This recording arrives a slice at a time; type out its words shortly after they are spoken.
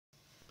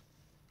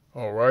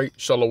All right,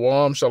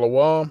 shalom,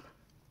 shalom.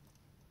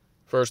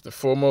 First and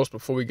foremost,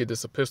 before we get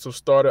this epistle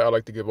started, I'd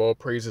like to give all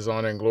praises,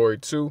 honor, and glory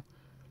to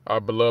our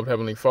beloved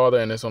Heavenly Father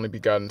and His only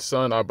begotten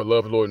Son, our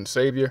beloved Lord and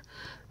Savior,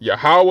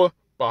 Yahweh,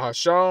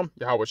 Bahasham,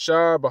 Yahweh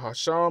Shai,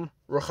 Bahasham,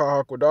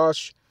 Ruach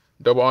HaKodesh.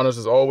 Double honors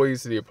as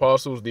always to the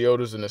apostles, the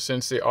elders, and the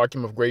sensei,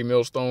 Akim of Great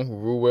Millstone, who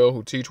rule well,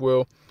 who teach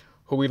well,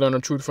 who we learn the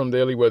truth from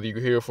daily, whether you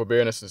hear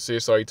forbearance, sincere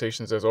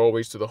salutations as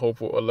always to the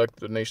hopeful elect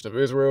of the nation of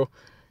Israel,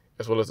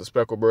 as well as the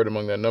speckled bird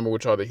among that number,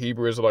 which are the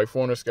Hebrew Israelite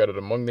foreigners scattered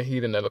among the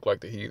heathen that look like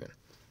the heathen.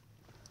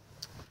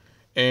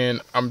 And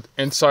I'm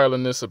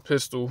entitling this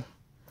epistle,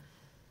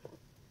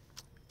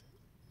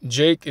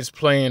 Jake is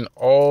playing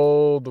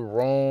all the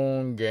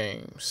wrong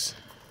games.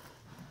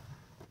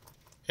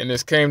 And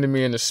this came to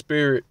me in the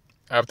spirit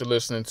after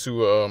listening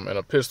to an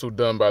epistle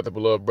done by the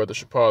beloved brother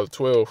Shapar the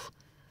 12th.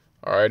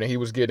 All right, and he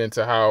was getting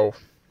into how,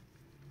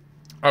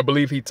 I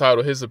believe he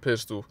titled his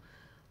epistle,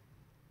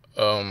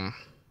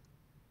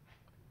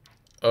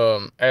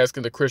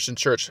 asking the Christian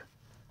church,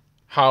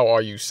 how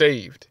are you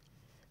saved?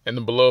 And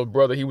the beloved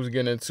brother, he was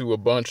getting into a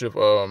bunch of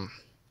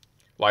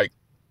like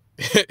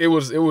it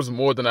was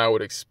more than I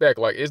would expect.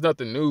 Like, it's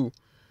nothing new,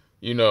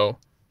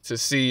 to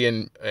see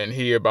and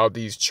hear about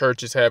these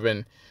churches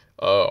having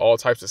all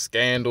types of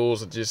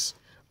scandals and just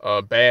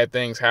bad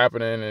things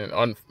happening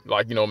and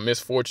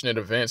misfortunate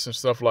events and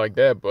stuff like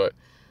that. But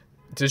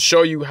to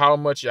show you how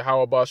much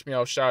Yahweh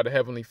Bashmiel Shai, the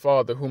Heavenly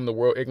Father, whom the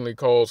world ignorantly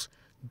calls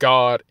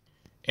God,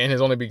 and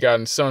His only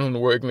begotten Son, whom the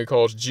world ignorantly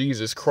calls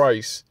Jesus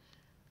Christ,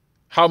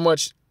 how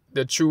much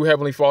the true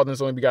Heavenly Father and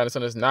His only begotten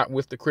Son is not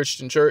with the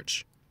Christian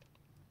church.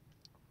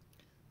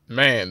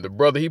 Man, the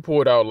brother, he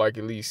poured out like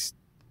at least,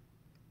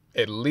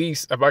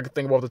 if I could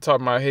think off the top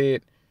of my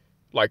head,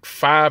 like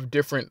 5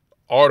 different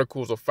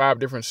articles or 5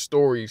 different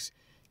stories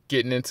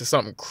getting into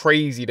something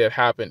crazy that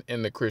happened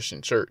in the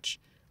Christian church.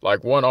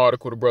 Like, one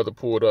article the brother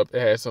pulled up,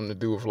 it had something to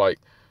do with like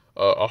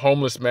a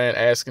homeless man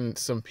asking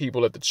some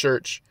people at the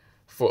church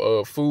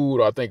for food,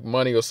 or I think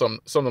money, or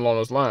something along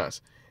those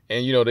lines.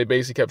 And, they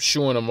basically kept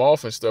shooing him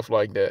off and stuff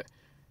like that.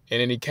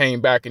 And then he came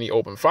back and he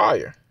opened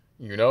fire,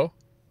 And,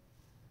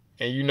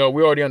 we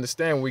already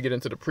understand when we get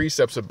into the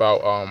precepts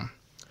about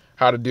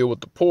how to deal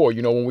with the poor.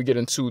 When we get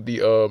into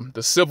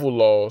the civil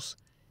laws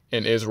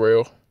in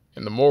Israel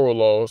and the moral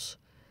laws,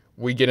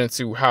 we get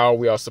into how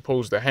we are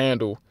supposed to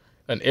handle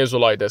an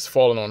Israelite that's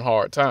fallen on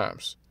hard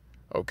times.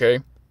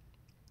 Okay?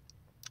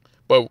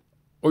 But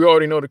we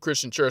already know the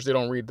Christian church, they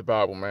don't read the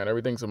Bible, man.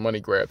 Everything's a money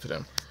grab to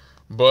them.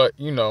 But,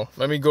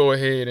 let me go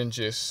ahead and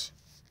just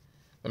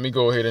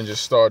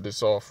start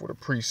this off with a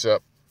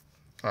precept.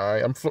 All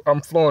right,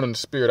 I'm flowing in the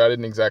spirit. I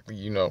didn't exactly,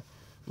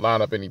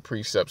 line up any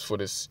precepts for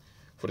this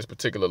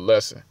particular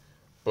lesson,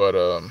 but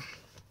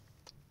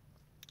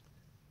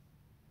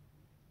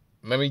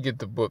let me get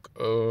the book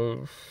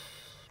of.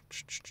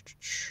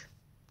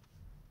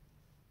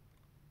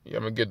 Yeah,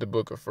 I'm gonna get the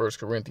book of 1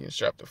 Corinthians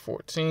chapter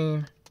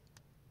 14.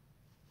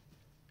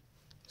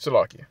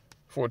 Salakia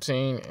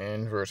 14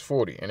 and verse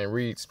 40, and it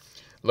reads,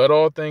 "Let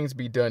all things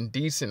be done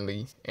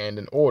decently and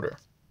in order."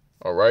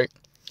 All right,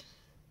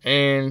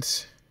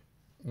 and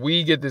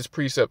we get this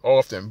precept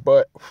often,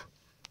 but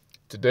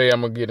today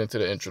I'm going to get into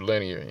the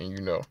interlinear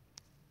and,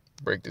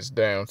 break this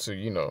down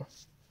to,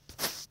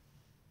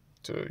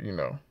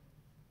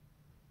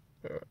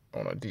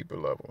 on a deeper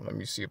level. Let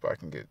me see if I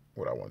can get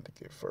what I wanted to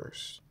get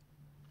first.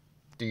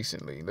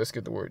 Decently. Let's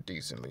get the word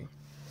decently.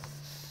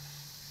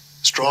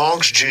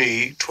 Strong's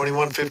G,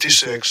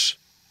 2156,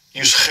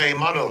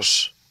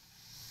 euschemanos.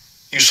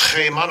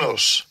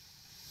 Euschemanos.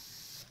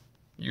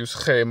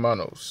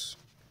 Euschemanos.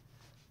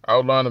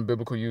 Outline of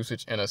biblical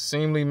usage in a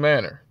seemly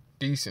manner,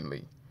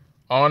 decently,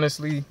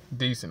 honestly,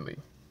 decently.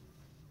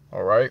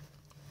 All right.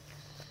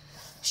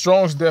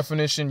 Strong's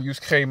definition,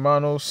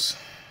 euschemanos,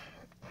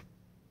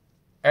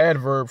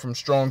 adverb from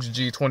Strong's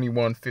G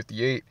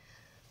 2158,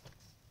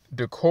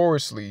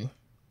 decorously,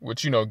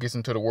 which, gets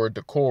into the word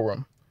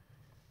decorum,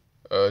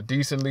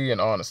 decently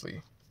and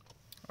honestly.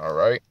 All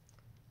right.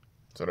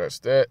 So that's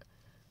that.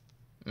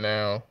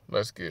 Now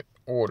let's get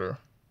order.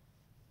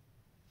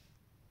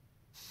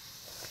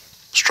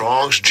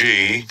 Strong's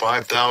G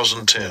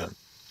 5010.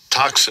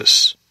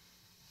 Toxis.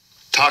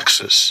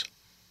 Toxis.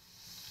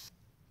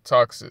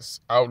 Toxis.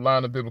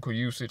 Outline of biblical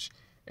usage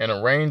and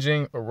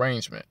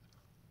arrangement.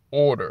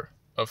 Order.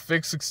 A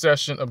fixed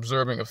succession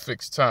observing a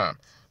fixed time.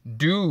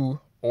 Due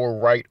or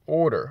right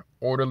order.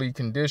 Orderly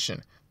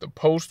condition. The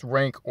post,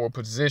 rank, or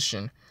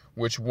position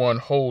which one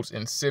holds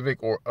in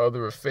civic or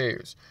other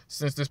affairs,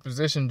 since this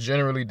position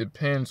generally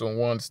depends on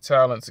one's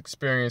talents,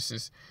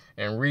 experiences,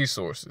 and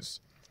resources.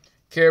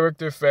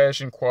 Character,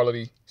 fashion,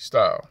 quality,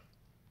 style.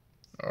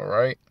 All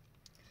right.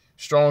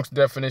 Strong's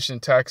definition,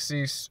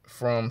 taxis,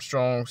 from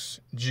Strong's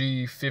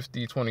G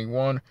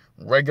 5021,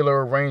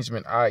 regular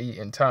arrangement, i.e.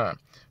 in time.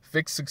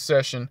 Fixed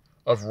succession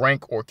of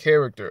rank or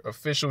character,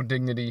 official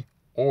dignity,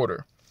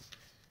 order.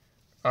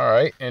 All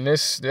right. And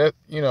that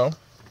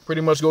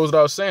pretty much goes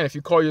without saying. If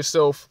you call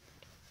yourself,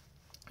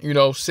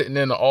 sitting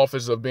in the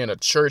office of being a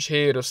church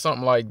head or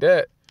something like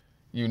that,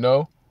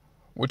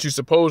 what you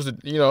supposed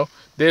to,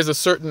 there's a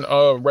certain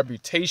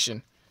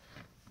reputation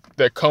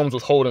that comes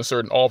with holding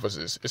certain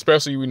offices,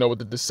 especially, with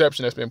the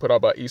deception that's been put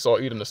out by Esau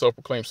Edom, the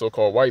self-proclaimed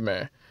so-called white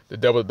man, the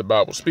devil that the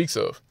Bible speaks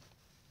of.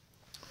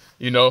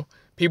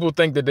 People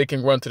think that they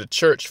can run to the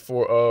church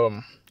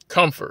for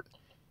comfort,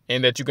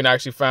 and that you can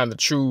actually find the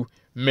true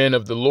men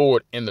of the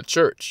Lord in the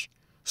church.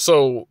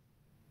 So,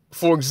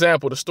 for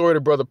example, the story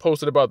the brother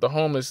posted about the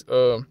homeless,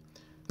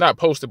 not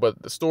posted,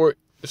 but the story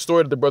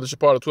that the brother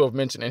Shaparta 12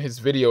 mentioned in his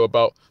video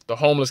about the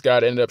homeless guy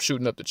that ended up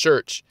shooting up the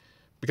church,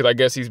 because I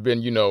guess he's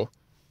been,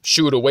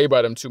 shooed away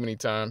by them too many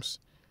times.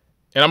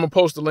 And I'm going to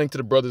post the link to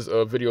the brother's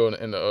video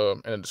in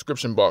the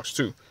description box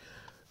too.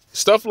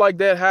 Stuff like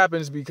that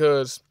happens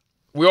because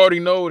we already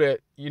know that,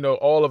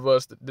 all of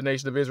us, the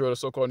nation of Israel, the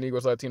so-called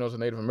Negroes, Latinos, and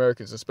Native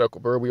Americans, and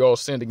Speckled Bird, we all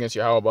sinned against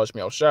Yahweh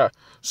Bashmi Al-Shah.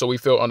 So we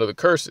fell under the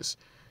curses.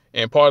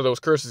 And part of those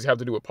curses have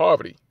to do with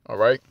poverty, all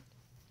right?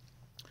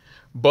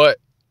 But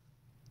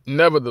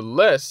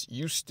nevertheless,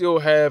 you still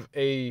have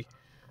there's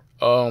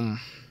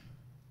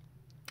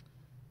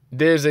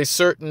a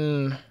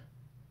certain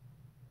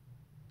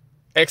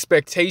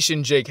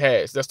expectation Jake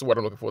has. That's the word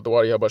I'm looking for. The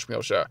word Yahweh Bashmi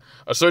Al-Shah.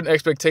 A certain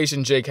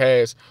expectation Jake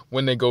has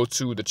when they go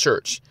to the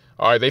church.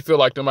 All right, they feel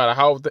like no matter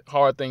how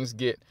hard things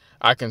get,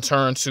 I can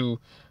turn to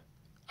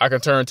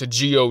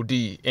God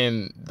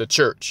in the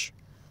church.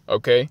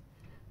 Okay,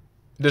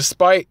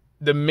 despite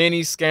the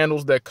many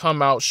scandals that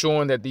come out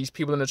showing that these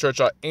people in the church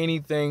are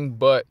anything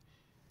but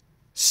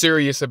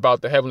serious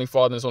about the Heavenly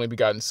Father and His only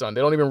begotten Son.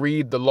 They don't even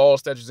read the law,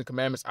 statutes, and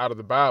commandments out of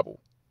the Bible.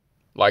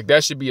 Like,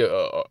 that should be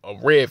a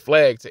red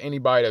flag to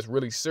anybody that's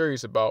really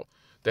serious about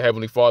the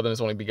Heavenly Father and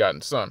His only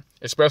begotten Son,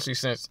 especially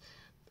since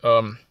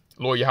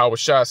Lord Yahweh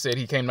Shah said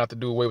He came not to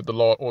do away with the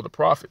law or the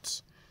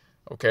prophets.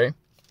 Okay,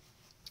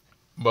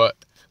 but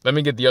let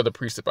me get the other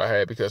precept I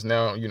had, because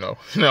now,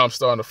 now I'm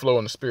starting to flow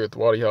in the spirit. The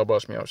water Yahweh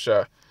Bashmi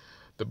Al-Shah.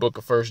 The book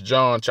of 1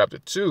 John chapter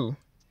 2.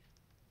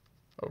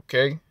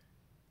 Okay.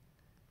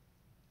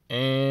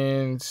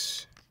 And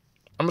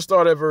I'm going to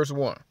start at verse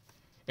 1.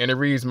 And it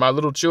reads, "My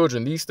little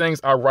children, these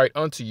things I write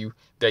unto you,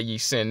 that ye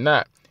sin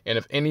not. And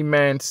if any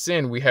man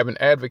sin, we have an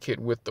advocate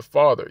with the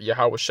Father,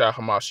 Yahweh Shah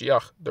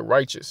HaMashiach, the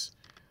righteous."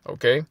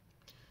 Okay.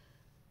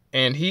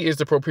 "And He is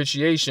the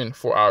propitiation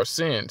for our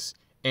sins,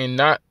 and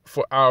not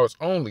for ours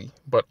only,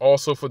 but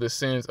also for the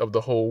sins of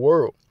the whole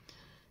world.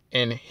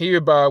 And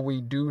hereby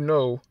we do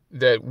know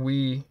that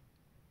we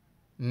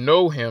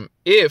know Him,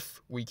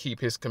 if we keep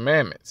His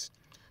commandments."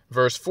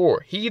 Verse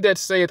 4, "He that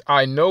saith,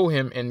 I know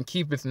Him, and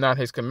keepeth not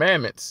His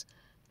commandments,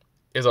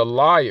 is a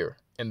liar,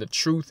 and the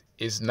truth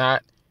is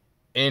not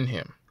in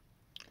him."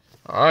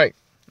 All right,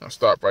 I'll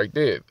stop right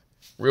there.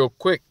 Real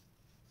quick,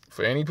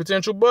 for any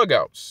potential bug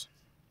outs,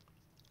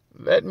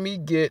 let me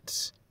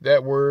get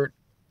that word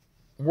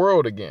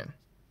world again.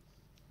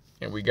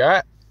 And we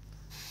got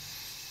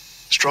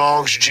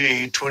Strong's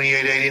G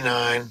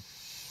 2889.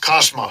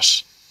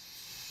 Cosmos.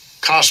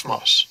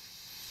 Cosmos.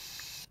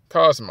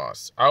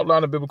 Cosmos,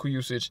 outline of biblical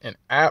usage, an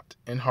apt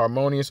and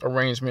harmonious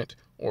arrangement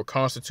or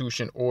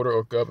constitution, order,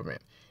 or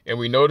government. And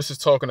we know this is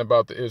talking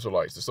about the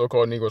Israelites, the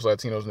so-called Negroes,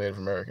 Latinos, Native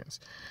Americans.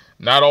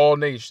 Not all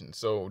nations.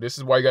 So this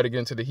is why you got to get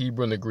into the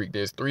Hebrew and the Greek.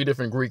 There's 3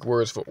 different Greek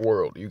words for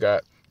world. You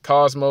got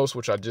cosmos,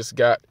 which I just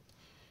got.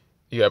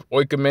 You have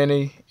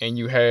oikomene, and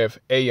you have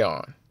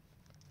aeon.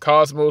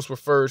 Cosmos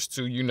refers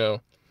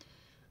to,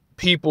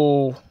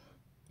 people,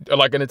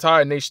 like an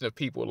entire nation of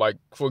people. Like,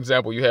 for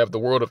example, you have the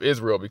world of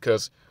Israel,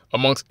 because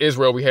amongst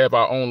Israel, we have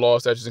our own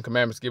laws, statutes, and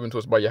commandments given to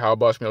us by Yahweh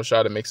Bashmi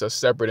Al-Shah that makes us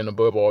separate and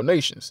above all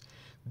nations.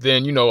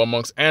 Then,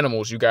 amongst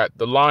animals, you got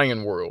the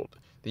lion world.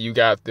 Then you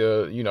got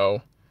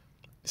the,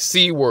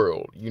 sea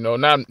world.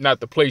 Not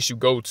the place you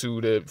go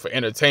to for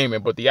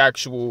entertainment, but the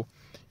actual,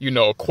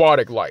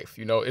 aquatic life.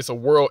 It's a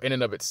world in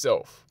and of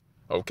itself.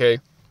 Okay.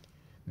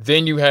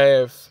 Then you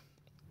have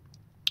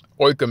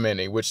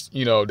oikomene, which,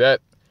 that,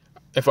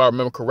 if I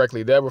remember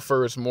correctly, that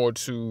refers more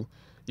to,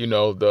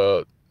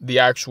 the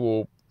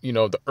actual,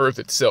 the earth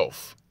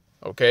itself.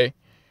 Okay.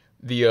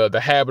 The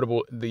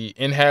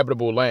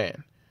inhabitable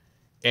land.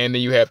 And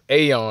then you have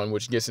aeon,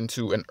 which gets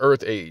into an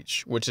earth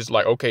age, which is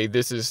like, okay,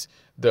 this is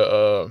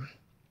the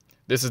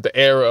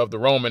era of the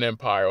Roman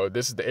Empire, or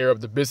this is the era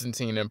of the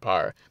Byzantine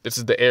Empire. This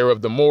is the era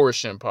of the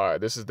Moorish Empire.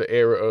 This is the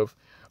era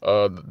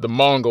of the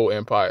Mongol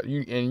Empire.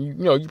 You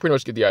pretty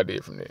much get the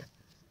idea from there.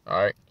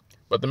 All right.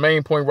 But the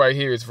main point right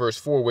here is verse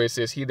 4, where it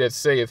says, "He that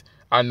saith,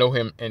 I know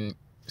Him, and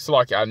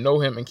I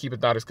know Him, and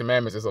keepeth not His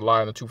commandments, is a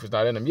liar, and the truth is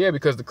not in him." Yeah,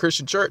 because the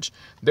Christian church,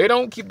 they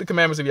don't keep the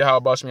commandments of Yahweh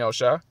Bashmi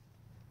Al-Shah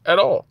at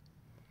all.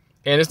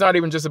 And it's not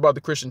even just about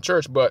the Christian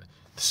church, but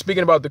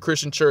speaking about the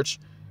Christian church,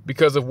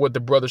 because of what the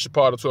brother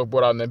Shaparta 12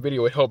 brought out in that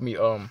video, it helped me,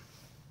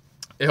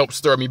 it helped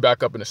stir me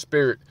back up in the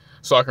spirit,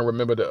 so I can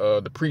remember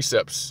the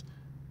precepts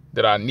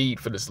that I need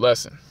for this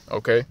lesson.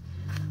 Okay.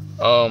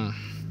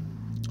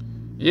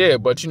 Yeah,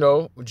 but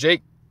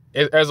Jake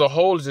as a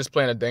whole is just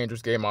playing a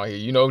dangerous game out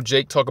here.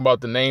 Jake talking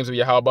about the names of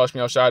Yahweh Bashmi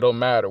Al-Shah don't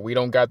matter. We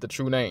don't got the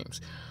true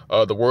names.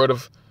 The word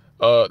of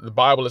The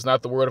Bible is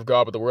not the word of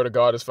God, but the word of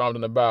God is found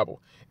in the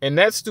Bible. And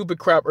that stupid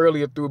crap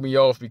earlier threw me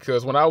off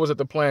because when I was at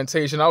the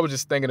plantation, I was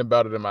just thinking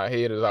about it in my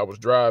head as I was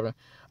driving.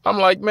 I'm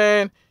like,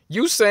 man,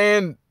 you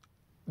saying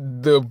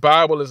the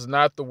Bible is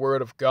not the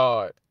word of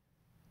God,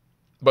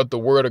 but the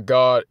word of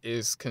God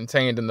is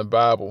contained in the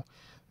Bible.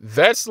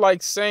 That's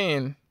like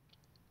saying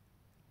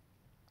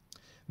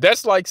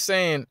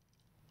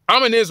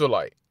I'm an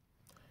Israelite.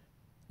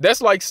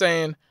 That's like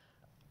saying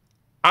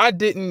I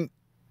didn't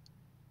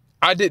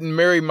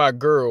marry my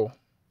girl.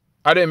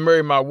 I didn't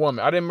marry my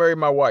woman. I didn't marry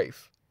my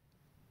wife.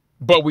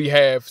 But we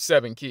have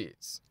 7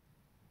 kids.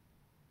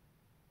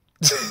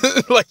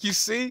 Like, you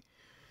see?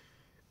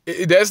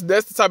 That's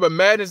the type of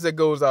madness that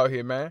goes out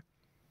here, man.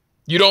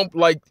 You don't,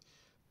 like,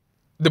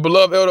 the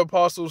beloved elder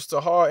apostles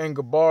Tahar and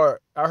Gabar,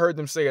 I heard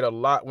them say it a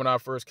lot when I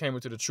first came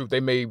into the truth. They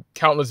made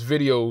countless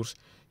videos,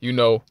 you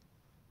know,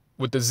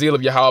 with the zeal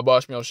of Yahweh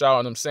Bashmiel Shah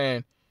and them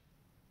saying,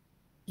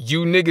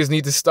 you niggas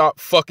need to stop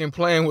fucking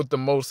playing with the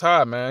Most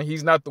High, man.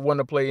 He's not the one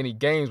to play any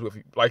games with.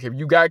 Like, if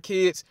you got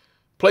kids,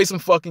 play some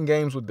fucking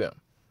games with them.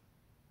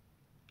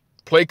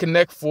 Play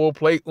Connect 4,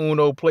 play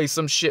Uno, play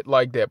some shit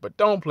like that. But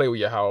don't play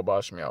with Yahweh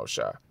Bashmiel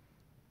Shah.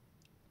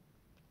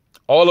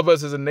 All of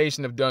us as a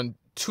nation have done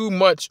too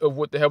much of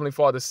what the Heavenly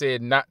Father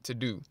said not to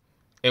do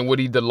and what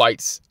he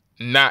delights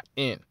not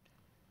in.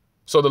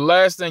 So the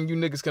last thing you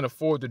niggas can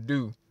afford to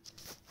do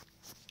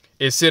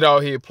is sit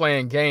out here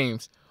playing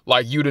games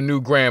like you the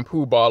new Grand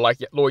Poobah, like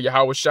Lord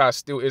Yahweh Shah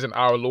still isn't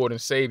our Lord and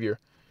Savior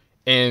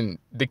and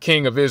the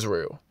King of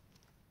Israel.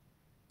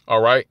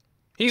 All right?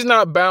 He's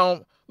not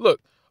bound. Look,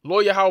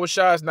 Lord Yahweh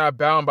Shah is not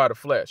bound by the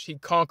flesh. He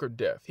conquered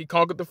death. He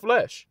conquered the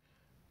flesh.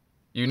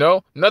 You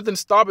know? Nothing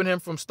stopping him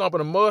from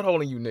stomping a mud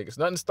hole in you niggas.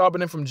 Nothing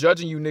stopping him from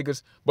judging you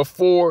niggas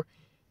before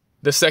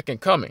the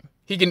second coming.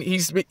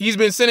 He's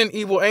been sending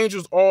evil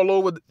angels all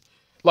over.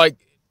 Like,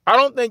 I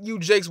don't think you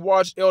Jakes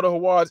watched Elder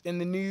Hawaz in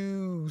the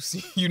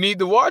news. You need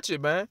to watch it,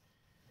 man.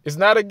 It's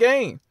not a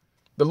game.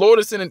 The Lord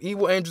is sending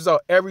evil angels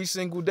out every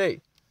single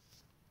day.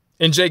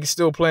 And Jake is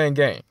still playing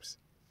games.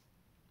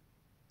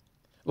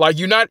 Like,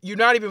 you're not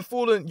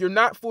fooling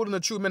the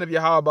true men of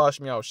Yahweh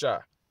Bashmiel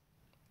Shah.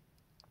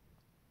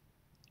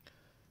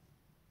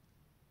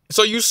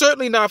 So you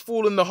certainly not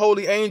fooling the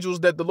holy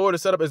angels that the Lord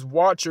has set up as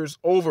watchers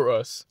over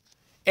us.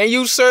 And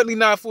you certainly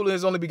not fooling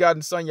his only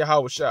begotten son,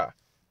 Yahweh Shah.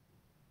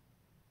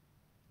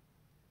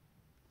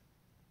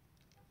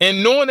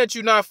 And knowing that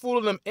you're not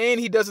fooling him and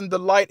he doesn't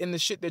delight in the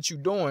shit that you're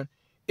doing,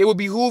 it would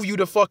behoove you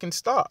to fucking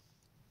stop.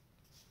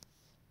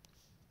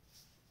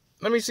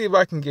 Let me see if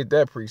I can get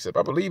that precept.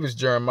 I believe it's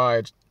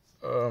Jeremiah.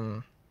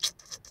 No,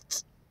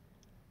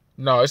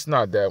 it's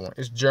not that one.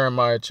 It's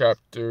Jeremiah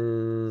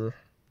chapter.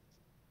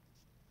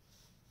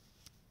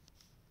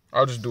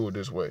 I'll just do it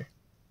this way.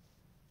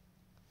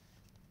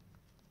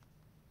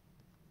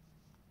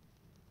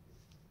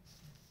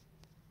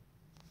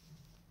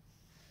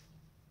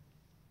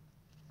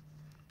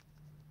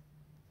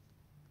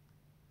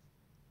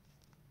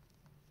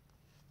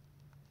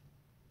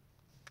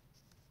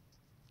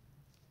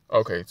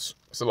 Okay,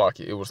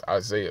 Salaki, it was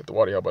Isaiah, the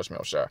water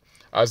Bashmiel Shah.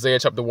 Isaiah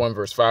chapter 1,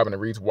 verse 5, and it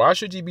reads, why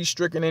should ye be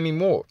stricken any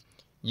more?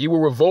 Ye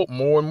will revolt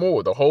more and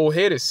more. The whole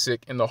head is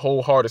sick, and the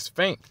whole heart is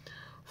faint.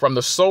 From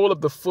the sole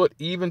of the foot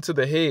even to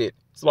the head,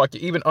 Salaki,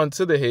 even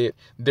unto the head,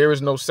 there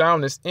is no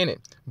soundness in it,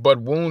 but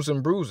wounds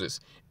and bruises,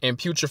 and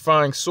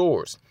putrefying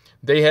sores.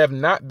 They have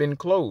not been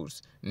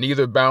closed,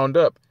 neither bound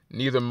up,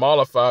 neither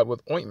mollified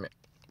with ointment.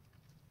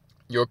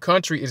 Your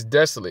country is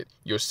desolate,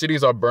 your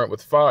cities are burnt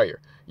with fire.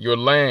 Your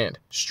land,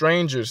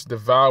 strangers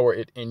devour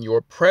it in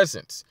your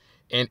presence,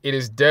 and it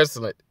is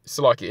desolate,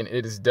 Salaki, and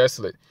it is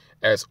desolate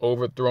as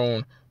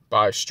overthrown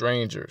by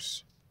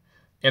strangers.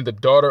 And the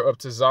daughter of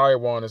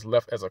Tzion is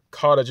left as a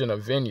cottage in a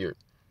vineyard,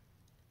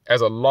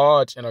 as a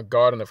lodge in a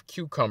garden of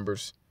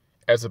cucumbers,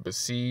 as a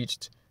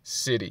besieged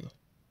city.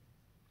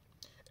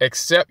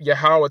 Except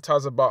Yahweh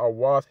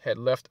Tazaba'awath had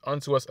left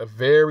unto us a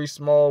very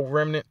small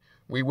remnant,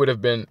 we would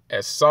have been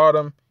as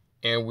Sodom,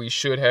 and we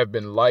should have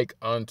been like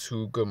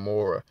unto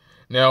Gomorrah.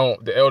 Now,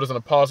 the elders and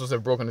apostles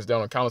have broken this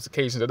down on countless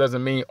occasions. That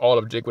doesn't mean all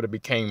of Jake would have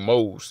became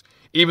Moes.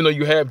 Even though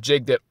you have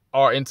Jake that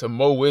are into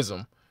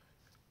Moism.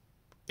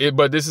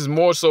 But this is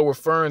more so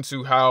referring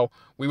to how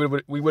we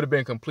would have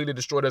been completely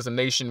destroyed as a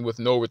nation with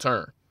no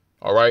return.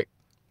 All right?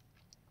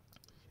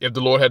 If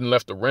the Lord hadn't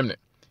left the remnant.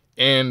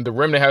 And the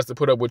remnant has to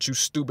put up with you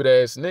stupid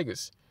ass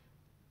niggas.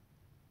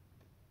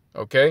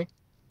 Okay?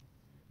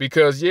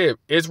 Because, yeah,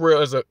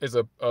 Israel is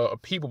a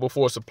people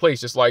before it's a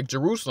place, just like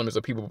Jerusalem is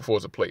a people before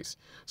it's a place.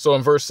 So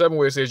in verse 7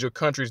 where it says, your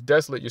country is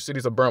desolate, your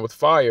cities are burned with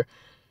fire,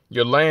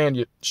 your land,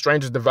 your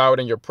strangers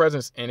devoured in your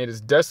presence, and it is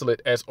desolate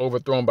as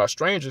overthrown by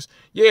strangers.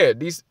 Yeah,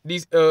 these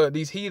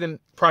heathen,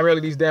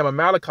 primarily these damn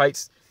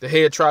Amalekites, the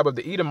head tribe of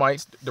the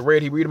Edomites, the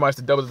red Hebrew Edomites,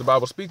 the devils the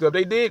Bible speak of,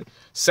 they did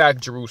sack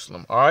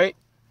Jerusalem, all right?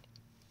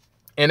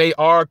 And they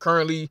are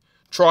currently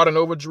trodden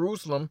over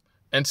Jerusalem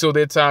until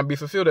their time be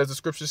fulfilled, as the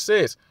scripture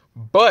says.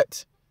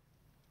 But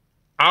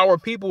our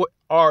people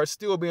are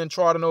still being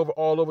trodden over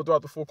all over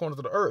throughout the four corners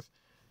of the earth.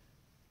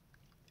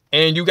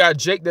 And you got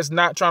Jake that's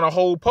not trying to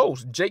hold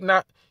post. Jake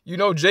not, you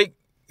know, Jake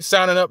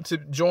signing up to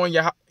join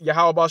Yahweh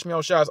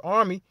Bashmiel Shah's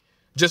army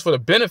just for the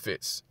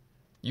benefits.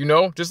 You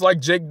know, just like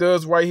Jake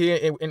does right here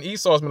in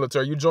Esau's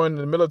military. You join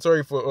the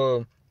military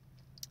for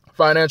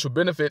financial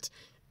benefits,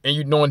 and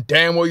you knowing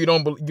damn well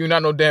you're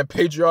not no damn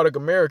patriotic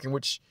American,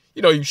 which,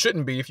 you know, you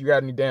shouldn't be if you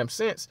got any damn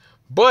sense.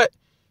 But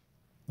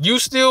you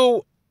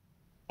still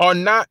are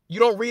not,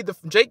 Jake don't read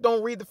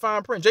the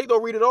fine print. Jake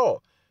don't read it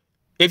all.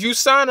 If you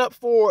sign up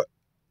to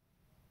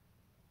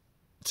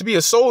be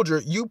a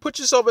soldier, you put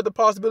yourself at the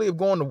possibility of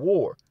going to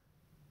war.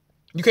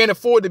 You can't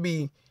afford to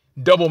be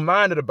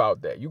double-minded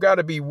about that. You got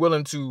to be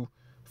willing to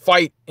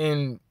fight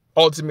and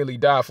ultimately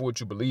die for what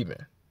you believe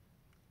in.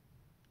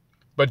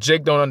 But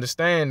Jake don't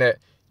understand that,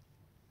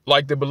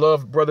 like the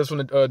beloved brothers from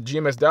the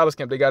GMS Dallas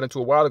camp they got into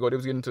a while ago. They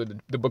was getting into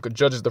the book of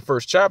Judges, the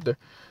 1st chapter.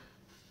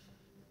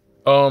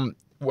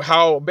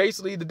 How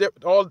basically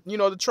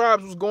the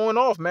tribes was going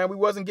off, man. We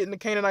wasn't getting the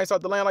Canaanites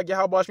out the land like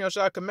Yahweh Bashmiel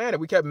Shah commanded.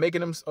 We kept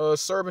making them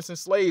servants and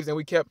slaves, and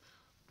we kept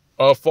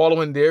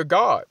following their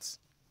gods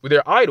with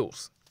their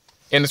idols.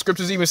 And the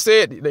scriptures even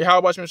said,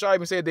 Yahweh Bashmiel Shah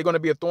even said they're going to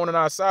be a thorn in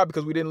our side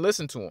because we didn't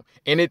listen to them.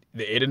 And it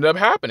ended up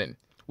happening.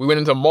 We went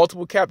into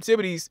multiple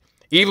captivities,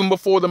 even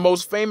before the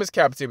most famous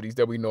captivities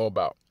that we know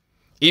about.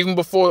 Even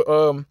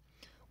before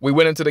we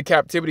went into the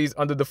captivities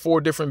under the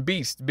 4 different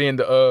beasts, being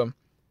the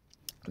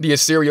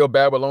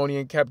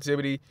Assyrio-Babylonian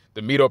captivity,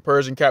 the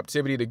Medo-Persian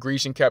captivity, the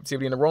Grecian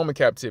captivity, and the Roman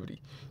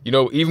captivity. You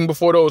know, even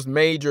before those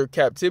major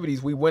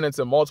captivities, we went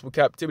into multiple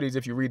captivities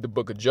if you read the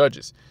book of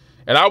Judges.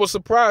 And I was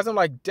surprised. I'm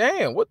like,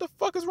 damn, what the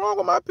fuck is wrong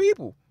with my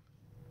people?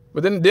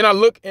 But then I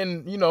look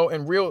in, you know,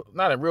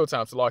 not in real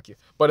time, Salakia,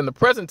 but in the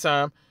present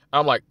time,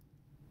 I'm like,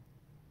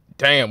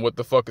 damn, what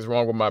the fuck is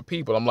wrong with my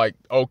people? I'm like,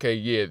 okay,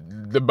 yeah,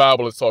 the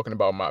Bible is talking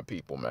about my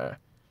people, man.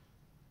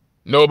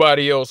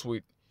 Nobody else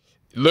would.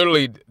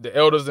 Literally, the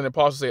elders and the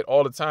apostles say it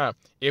all the time.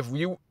 If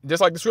you, just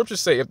like the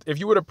scriptures say, if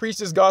you were to preach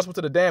this gospel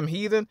to the damn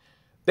heathen,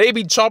 they'd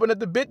be chomping at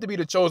the bit to be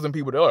the chosen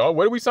people. They're like, oh,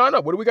 where do we sign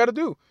up? What do we got to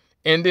do?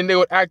 And then they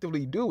would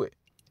actively do it.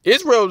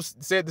 Israel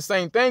said the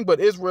same thing,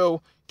 but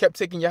Israel kept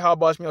taking Yahweh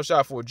Bashmiel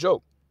Shah for a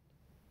joke,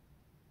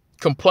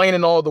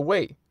 complaining all the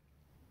way.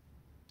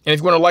 And if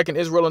you're going to liken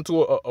Israel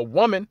into a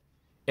woman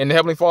and the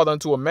Heavenly Father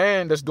unto a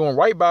man that's doing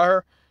right by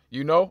her,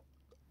 you know,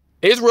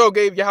 Israel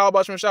gave Yahweh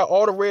Bashmiel Shah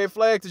all the red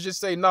flags to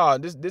just say, nah,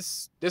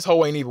 this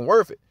hoe ain't even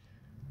worth it.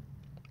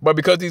 But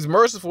because he's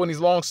merciful and he's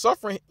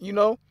long-suffering, you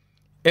know,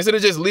 instead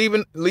of just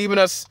leaving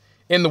us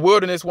in the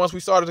wilderness once we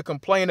started to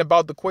complain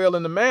about the quail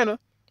and the manna,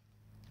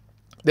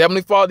 the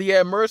Heavenly Father, he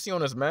had mercy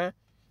on us, man.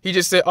 He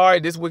just said, all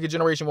right, this wicked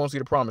generation won't see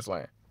the promised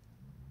land.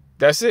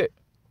 That's it.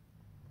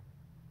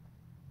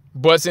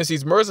 But since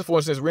he's merciful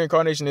and since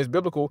reincarnation is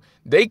biblical,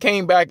 they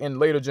came back in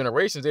later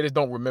generations. They just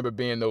don't remember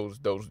being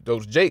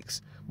those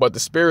Jakes. But the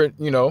spirit,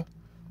 you know,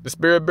 the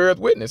spirit beareth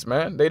witness,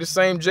 man. They the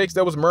same Jakes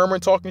that was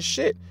murmuring, talking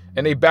shit.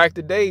 And they back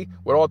today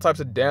with all types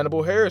of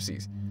damnable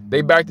heresies.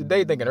 They back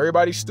today thinking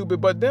everybody's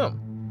stupid but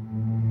them.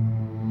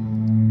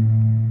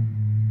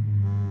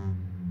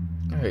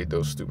 I hate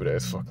those stupid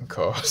ass fucking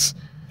cars.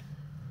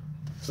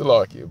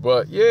 Salakia.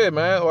 But yeah,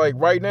 man, like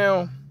right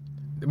now,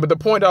 but the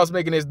point I was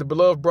making is the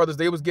beloved brothers,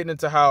 they was getting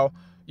into how,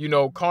 you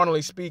know,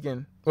 carnally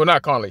speaking, well,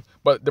 not carnally,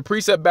 but the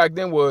precept back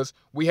then was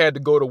we had to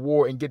go to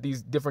war and get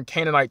these different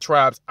Canaanite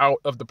tribes out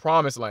of the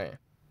promised land.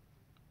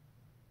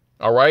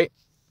 All right.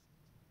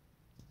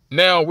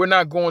 Now we're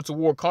not going to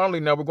war carnally.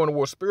 Now we're going to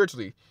war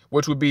spiritually,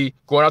 which would be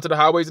going out to the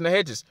highways and the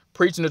hedges,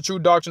 preaching the true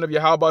doctrine of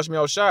Yahweh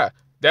Bashmiel Shah.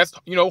 That's,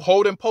 you know,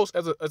 holding post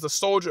as a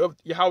soldier of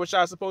Yahweh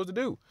Shah is supposed to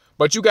do.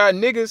 But you got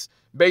niggas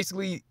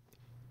basically,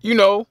 you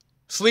know,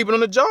 sleeping on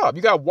the job.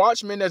 You got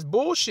watchmen that's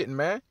bullshitting,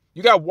 man.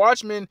 You got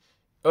watchmen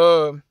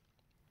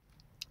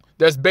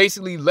that's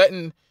basically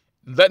letting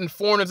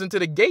foreigners into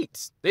the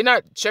gates. They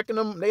not checking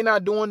them. They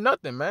not doing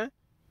nothing, man.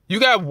 You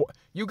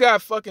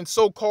got fucking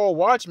so-called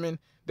watchmen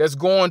that's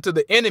going to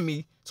the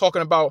enemy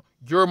talking about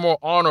you're more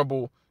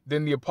honorable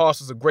than the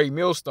apostles of Great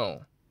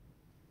Millstone.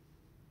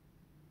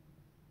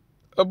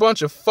 A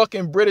bunch of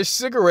fucking British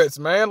cigarettes,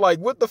 man. Like,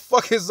 what the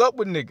fuck is up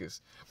with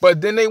niggas?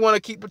 But then they want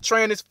to keep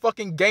portraying this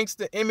fucking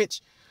gangster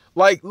image.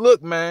 Like,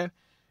 look, man,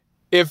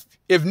 if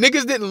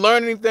niggas didn't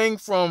learn anything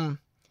from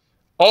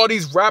all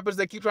these rappers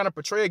that keep trying to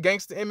portray a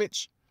gangster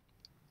image,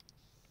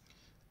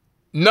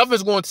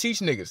 nothing's going to teach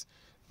niggas.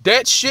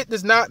 That shit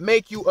does not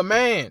make you a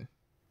man.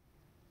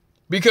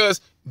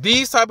 Because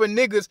these type of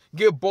niggas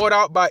get bought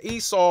out by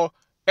Esau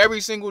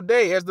every single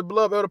day. As the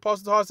beloved Elder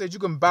Apostle Tahar said, you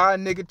can buy a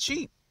nigga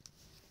cheap.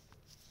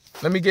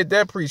 Let me get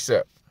that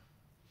precept.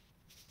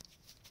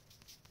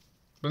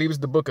 I believe it's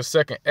the book of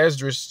 2nd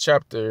Esdras,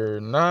 chapter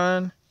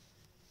 9.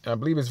 And I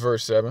believe it's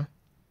verse 7.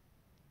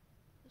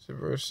 Is it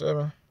verse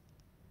 7?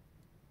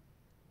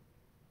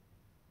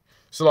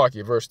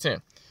 Salakia, verse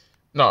 10.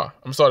 No,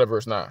 I'm sorry,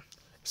 verse 9.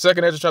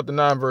 2nd Esdras, chapter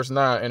 9, verse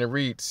 9. And it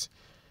reads,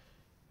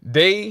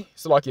 they,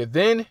 Salakia,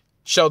 then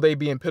shall they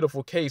be in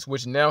pitiful case,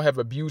 which now have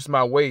abused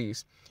my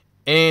ways,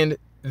 and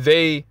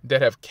they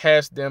that have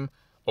cast them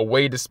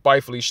away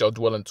despitefully shall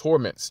dwell in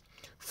torments.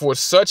 For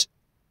such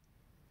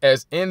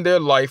as in their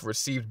life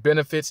received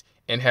benefits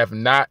and have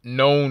not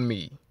known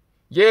me,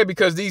 Yeah,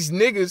 because these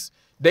niggas,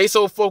 they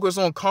so focused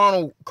on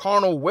carnal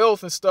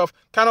wealth and stuff,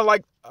 kind of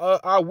like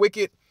our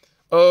wicked,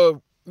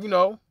 you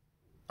know,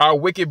 our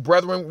wicked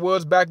brethren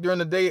was back during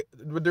the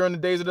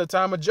days of the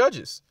time of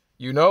Judges.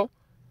 You know,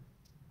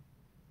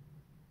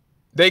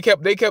 they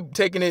kept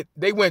taking it.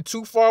 They went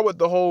too far with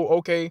the whole,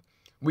 okay,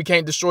 we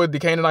can't destroy the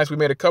Canaanites we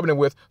made a covenant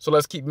with, so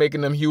let's keep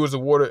making them hewers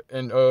of water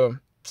and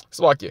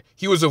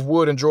hewers of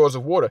wood and drawers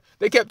of water.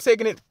 They kept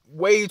taking it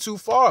way too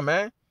far,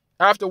 man.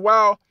 After a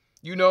while,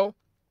 you know,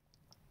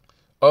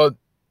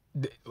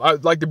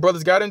 like the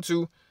brothers got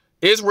into,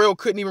 Israel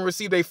couldn't even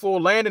receive their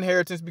full land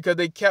inheritance because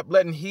they kept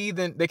letting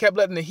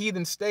the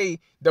heathen stay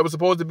that was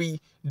supposed to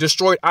be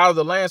destroyed out of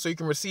the land so you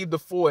can receive the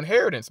full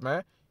inheritance,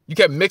 man. You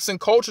kept mixing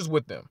cultures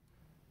with them.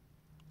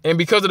 And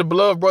because of the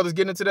beloved brothers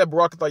getting into that,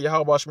 Barakatah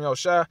Yahweh Shemel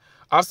Shai,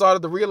 I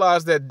started to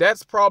realize that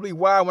that's probably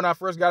why when I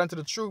first got into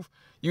the truth,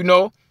 you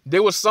know,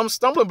 there was some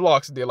stumbling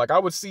blocks there. Like I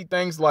would see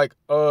things like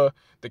the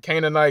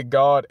Canaanite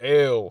god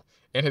El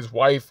and his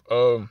wife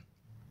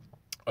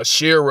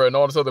Asherah and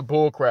all this other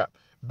bull crap.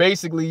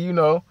 Basically, you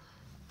know,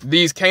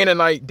 these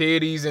Canaanite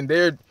deities and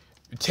their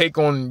take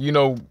on, you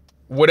know,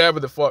 whatever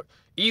the fuck.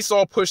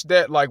 Esau pushed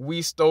that like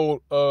we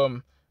stole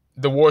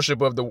the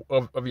worship of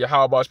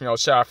Yahweh Shemel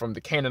Shai from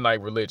the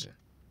Canaanite religion.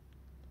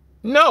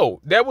 No,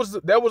 that was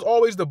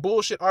always the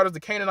bullshit idols the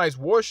Canaanites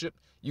worship,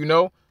 you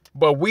know.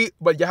 But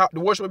the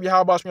worship of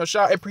Yahweh Shemel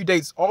Shai, it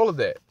predates all of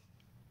that.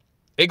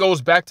 It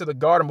goes back to the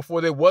garden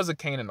before there was a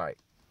Canaanite.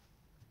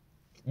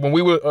 When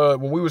we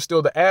were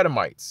still the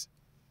Adamites,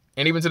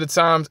 and even to the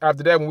times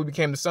after that when we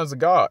became the sons of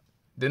God,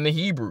 then the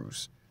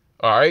Hebrews.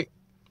 All right.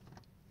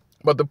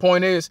 But the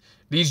point is,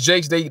 these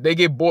jakes, they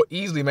get bought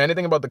easily, man. They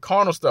think about the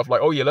carnal stuff,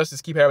 like, oh yeah, let's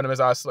just keep having them as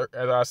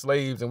our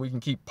slaves, and we can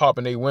keep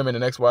popping their women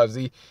and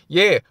XYZ.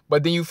 Yeah,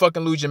 but then you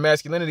fucking lose your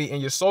masculinity and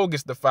your soul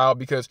gets defiled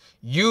because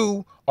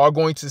you are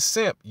going to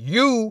simp.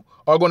 You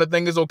are going to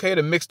think it's okay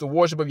to mix the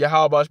worship of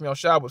Yahweh Shemel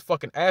Shai with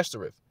fucking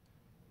Ashtoreth.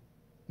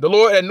 The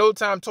Lord at no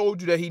time told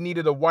you that he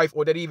needed a wife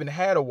or that he even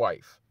had a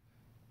wife.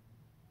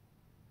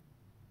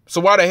 So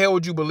why the hell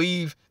would you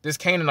believe this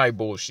Canaanite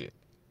bullshit?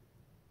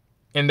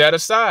 And that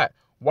aside,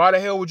 why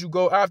the hell would you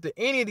go after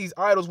any of these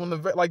idols when,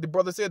 like the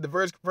brother said,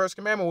 the first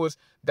commandment was,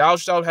 thou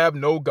shalt have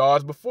no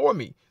gods before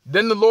me.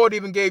 Then the Lord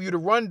even gave you the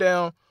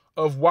rundown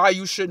of why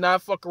you should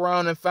not fuck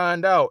around and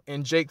find out.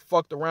 And Jake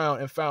fucked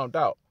around and found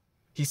out.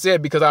 He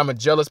said, because I'm a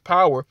jealous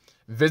power,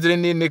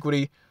 visiting the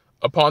iniquity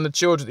upon the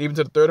children, even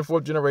to the third and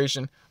fourth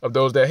generation of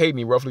those that hate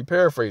me, roughly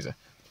paraphrasing.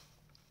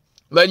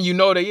 Letting you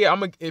know that, yeah, I'm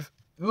going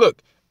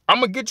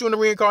to get you in the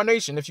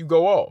reincarnation if you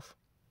go off.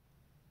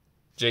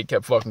 Jake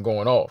kept fucking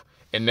going off.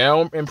 And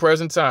now in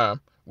present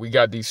time, we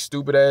got these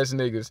stupid ass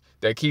niggas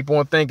that keep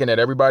on thinking that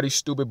everybody's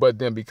stupid but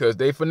them because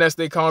they finesse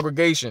their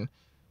congregation,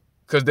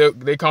 because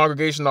their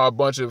congregation are a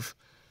bunch of,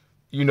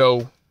 you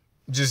know,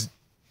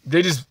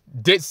 they just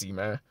ditzy,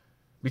 man.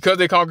 Because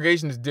their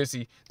congregation is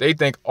ditzy, they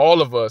think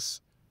all of us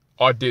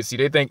are ditzy.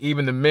 They think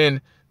even the men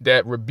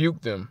that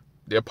rebuke them,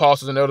 the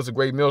apostles and elders of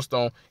Great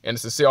Millstone, and the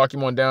sincere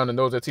Archimon down, and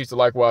those that teach the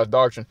likewise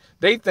doctrine,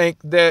 they think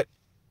that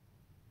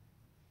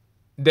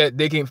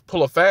they can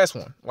pull a fast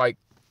one. Like,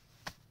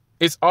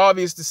 it's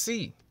obvious to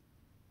see.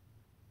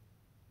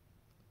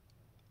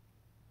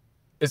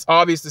 It's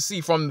obvious to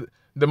see from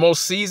the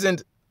most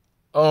seasoned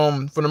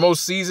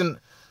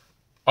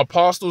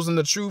apostles in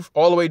the truth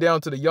all the way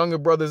down to the younger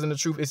brothers in the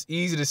truth. It's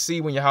easy to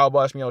see when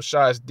Yahweh Shemel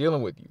Shai is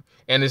dealing with you.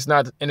 And it's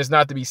not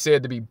to be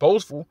said to be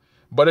boastful,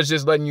 but it's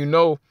just letting you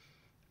know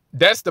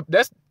that's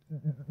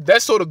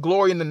sort of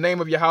glory in the name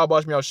of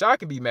Yahweh Shemel Shai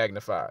can be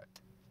magnified.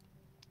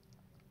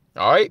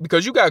 All right,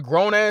 because you got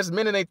grown ass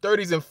men in their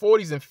 30s and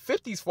 40s and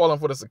 50s falling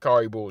for the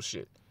Sakari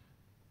bullshit.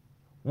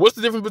 What's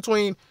the difference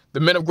between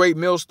the men of Great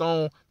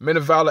Millstone, men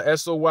of valor,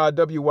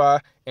 SOYWY,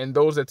 and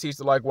those that teach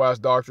the likewise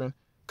doctrine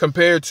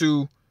compared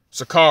to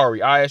Sakari,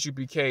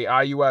 ISUPK,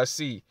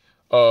 IUIC,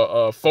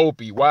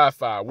 FOPI,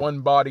 Wi-Fi, One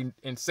Body,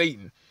 and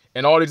Satan,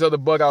 and all these other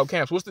bug out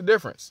camps? What's the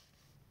difference?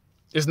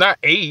 It's not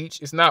age.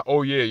 It's not,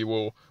 oh yeah,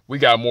 well, we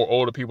got more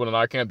older people in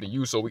our camp than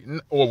you,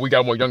 or we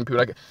got more young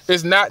people.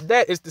 It's not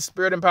that. It's the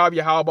spirit and power of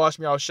Yahweh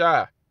Shemel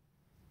Shai.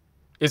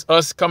 It's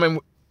us coming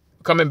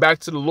back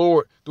to the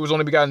Lord through his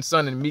only begotten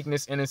son in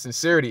meekness and in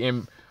sincerity.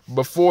 And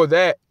before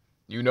that,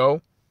 you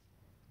know,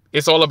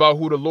 it's all about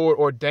who the Lord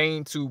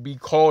ordained to be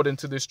called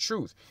into this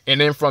truth. And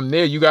then from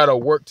there, you got to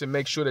work to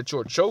make sure that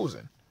you're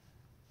chosen.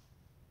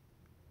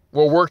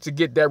 Or work to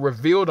get that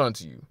revealed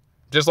unto you.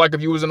 Just like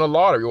if you was in a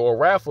lottery or a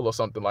raffle or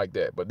something like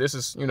that. But this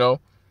is, you know,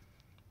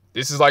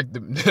 this is like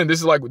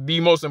the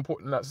most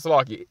important,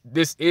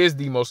 this is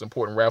the most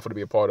important raffle to be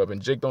a part of.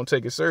 And Jake don't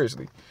take it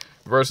seriously.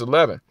 Verse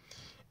 11.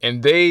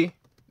 And they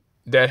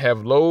that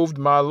have loathed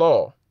my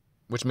law,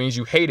 which means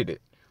you hated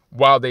it,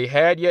 while they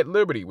had yet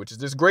liberty, which is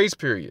this grace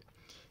period.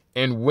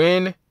 And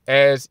when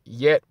as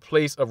yet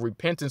place of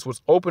repentance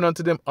was open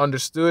unto them,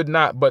 understood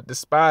not, but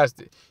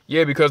despised it.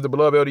 Yeah, because the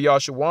beloved Elder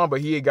Yahshua,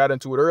 but he had got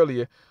into it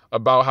earlier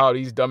about how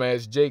these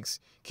dumbass Jakes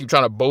keep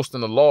trying to boast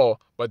in the law,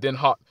 but then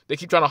they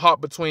keep trying to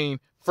hop between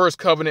first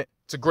covenant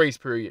to grace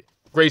period,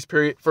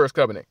 first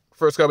covenant,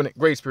 first covenant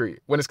grace period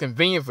when it's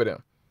convenient for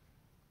them.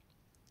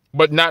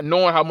 But not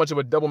knowing how much of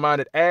a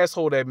double-minded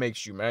asshole that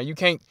makes you, man. You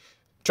can't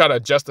try to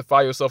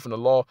justify yourself in the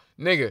law.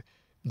 Nigga,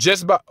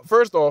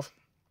 first off,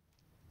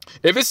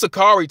 if it's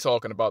Sakari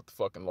talking about the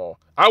fucking law,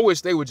 I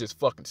wish they would just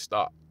fucking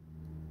stop.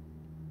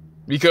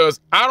 Because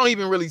I don't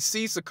even really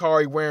see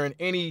Sakari wearing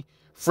any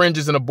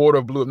fringes in a border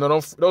of blue. No,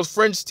 those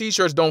fringe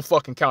t-shirts don't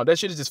fucking count. That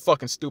shit is just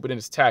fucking stupid and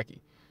it's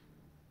tacky.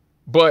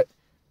 But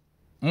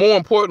more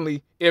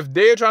importantly, if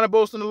they're trying to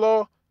boast in the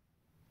law,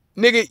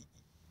 nigga,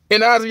 in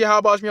the eyes of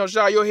Yahweh Shemi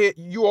Shai, your head,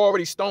 you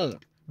already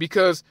stoned.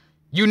 Because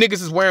you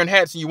niggas is wearing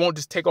hats and you won't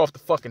just take off the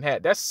fucking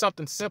hat. That's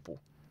something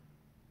simple.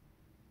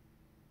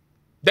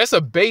 That's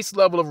a base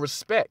level of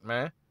respect,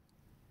 man.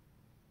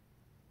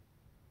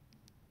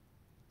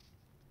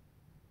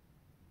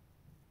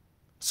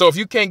 So if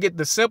you can't get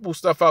the simple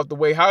stuff out the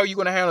way, how are you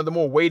going to handle the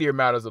more weightier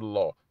matters of the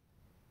law?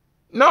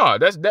 No,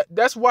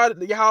 that's why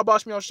Yahweh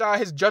Shemi Shai,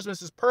 his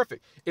judgments is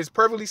perfect. It's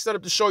perfectly set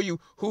up to show you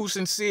who's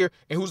sincere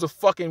and who's a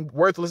fucking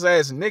worthless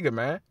ass nigga,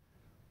 man.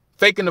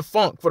 Faking the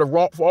funk for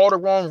all the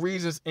wrong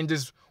reasons and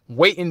just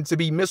waiting to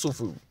be missile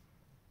food.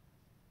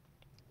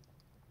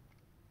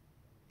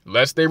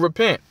 Lest they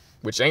repent,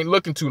 which ain't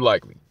looking too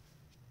likely.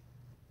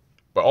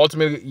 But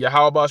ultimately,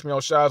 Yahweh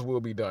Shemi Shai's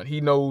will be done.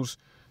 He knows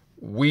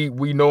we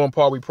know in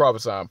part, we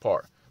prophesy in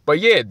part. But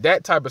yeah,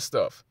 that type of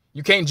stuff.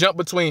 You can't jump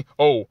between,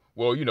 oh,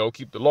 well, you know,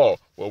 keep the law.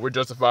 Well, we're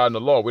justified in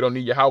the law. We don't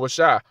need Yahweh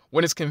Shai.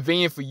 When it's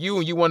convenient for you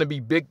and you want to be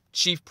big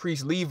chief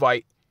priest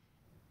Levite,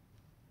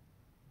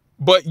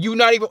 but you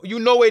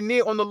nowhere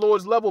near on the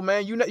Lord's level,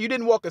 man. You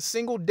didn't walk a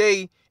single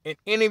day in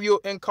any of your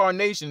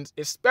incarnations,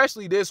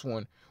 especially this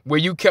one, where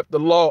you kept the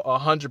law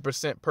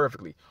 100%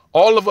 perfectly.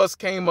 All of us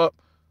came up,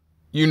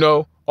 you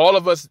know, all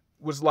of us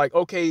was like,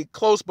 okay,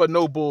 close but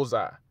no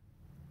bullseye.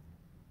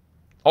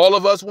 All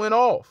of us went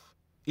off.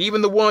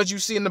 Even the ones you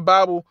see in the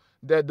Bible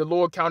that the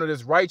Lord counted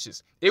as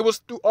righteous. It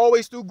was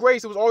always through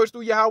grace. It was always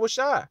through Yahweh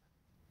Shai.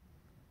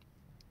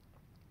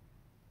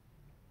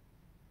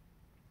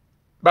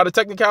 By the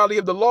technicality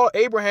of the law,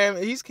 Abraham,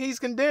 he's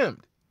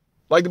condemned.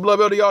 Like the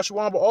beloved elder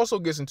Yahshua also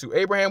gets into.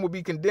 Abraham would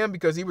be condemned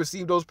because he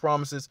received those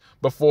promises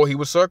before he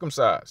was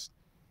circumcised.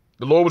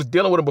 The Lord was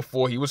dealing with him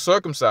before he was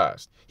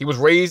circumcised. He was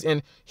raised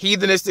in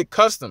heathenistic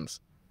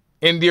customs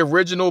in the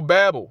original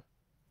Babylon,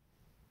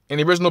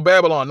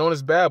 known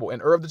as Babel,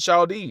 and Ur of the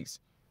Chaldees.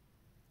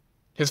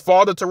 His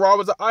father Terah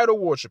was an idol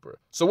worshiper.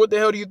 So what the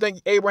hell do you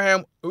think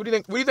what do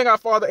you think our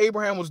father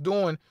Abraham was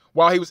doing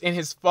while he was in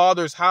his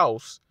father's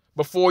house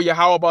before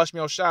Yahweh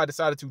Shemi Shai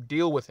decided to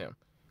deal with him?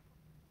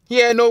 He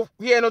had no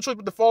choice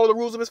but to follow the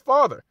rules of his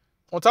father.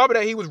 On top of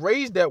that, he was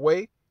raised that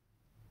way.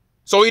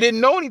 So he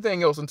didn't know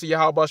anything else until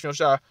Yahweh Shemi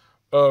Shai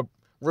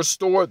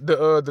restored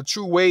the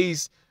true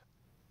ways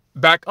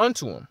back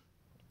unto him.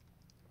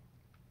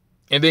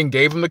 And then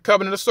gave him the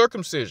covenant of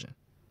circumcision.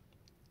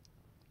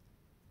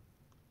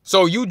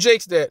 So you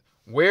jakes that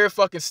wear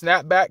fucking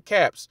snapback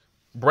caps,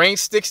 bring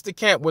sticks to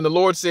camp when the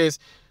Lord says,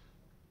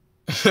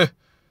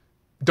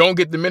 don't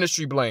get the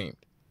ministry blamed.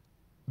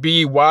 Be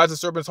ye wise as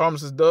serpents,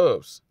 harmless as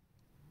doves.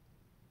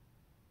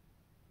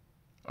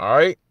 All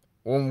right?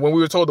 When we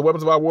were told the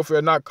weapons of our warfare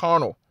are not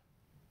carnal,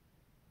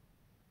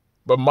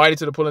 but mighty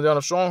to the pulling down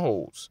of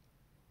strongholds.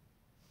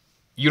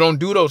 You don't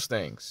do those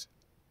things.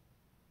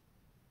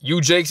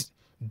 You jakes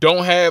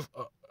don't have,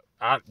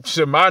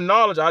 to my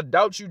knowledge, I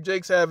doubt you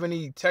jakes have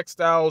any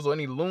textiles or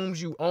any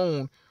looms you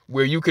own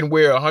where you can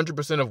wear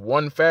 100% of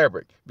one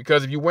fabric.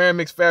 Because if you're wearing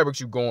mixed fabrics,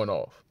 you're going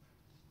off.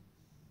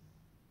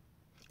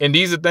 And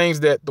these are things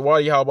that the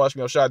Wadi Yahweh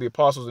Shemi Shai, the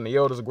apostles and the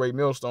elders of Great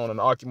Millstone and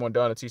the Achaemon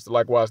down and teach the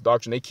likewise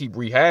doctrine, they keep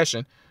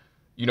rehashing,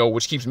 you know,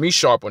 which keeps me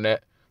sharp on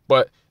that.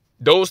 But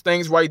those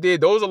things right there,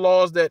 those are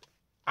laws that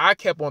I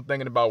kept on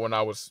thinking about when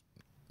I was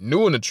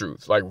new in the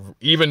truth, like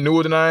even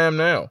newer than I am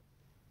now.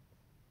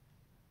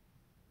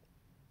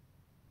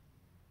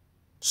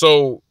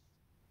 So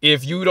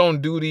if you don't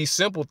do these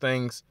simple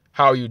things,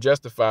 how are you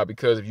justified?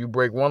 Because if you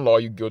break one law,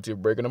 you're guilty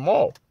of breaking them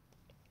all.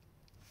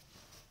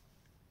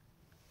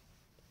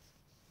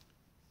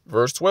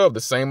 Verse 12, the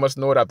same must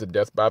know it after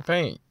death by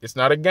pain. It's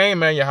not a game,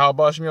 man. Yahweh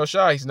Shemi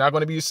Shai, he's not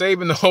going to be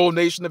saving the whole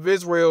nation of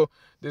Israel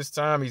this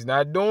time. He's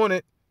not doing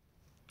it.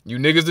 You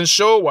niggas done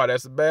showed why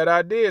that's a bad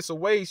idea. It's a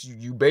waste.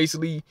 You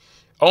basically,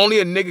 only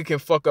a nigga can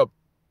fuck up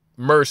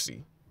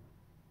mercy.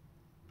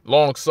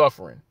 Long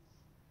suffering.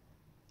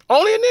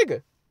 Only a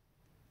nigga.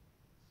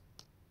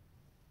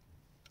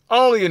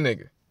 Only a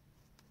nigga.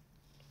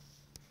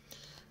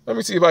 Let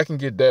me see if I can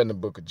get that in the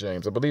book of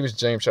James. I believe it's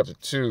James chapter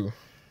 2.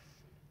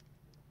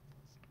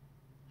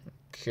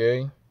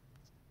 Okay.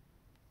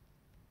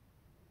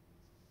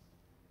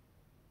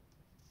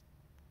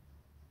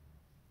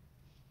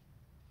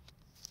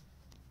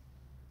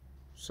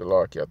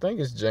 Salaki, I think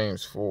it's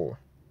James 4.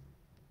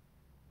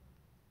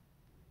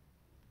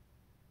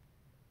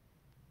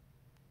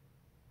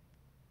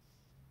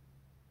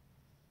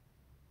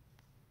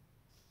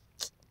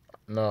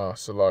 Nah,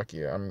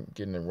 Salakia, I'm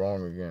getting it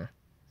wrong again.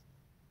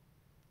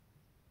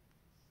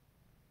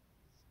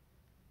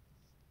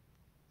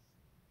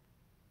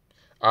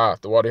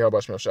 The water Yahweh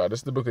Shemel Shah. This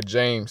is the book of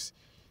James,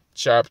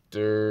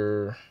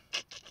 chapter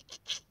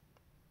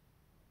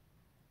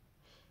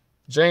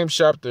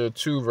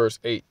 2, verse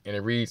 8. And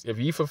it reads, if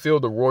ye fulfill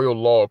the royal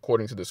law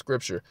according to the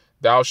scripture,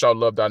 thou shalt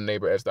love thy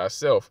neighbor as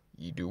thyself,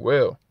 ye do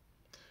well.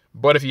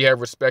 But if ye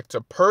have respect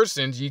to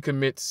persons, ye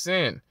commit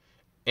sin,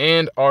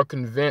 and are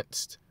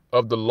convinced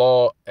of the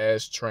law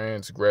as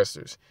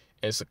transgressors.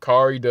 And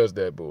Sakari does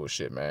that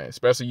bullshit, man.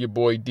 Especially your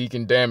boy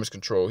Deacon Damage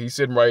Control. He's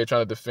sitting right here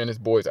trying to defend his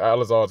boys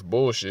Alazar's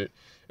bullshit,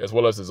 as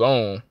well as his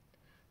own,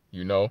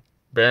 you know.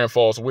 Bearing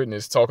false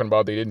witness, talking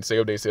about they didn't say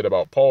what they said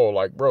about Paul.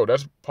 Like, bro,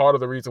 that's part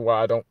of the reason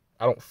why I don't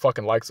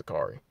fucking like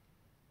Sakari.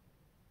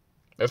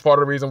 That's part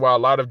of the reason why a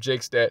lot of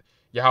jakes that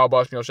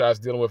Yahweh Shemel Shah is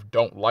dealing with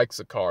don't like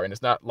Sakari. And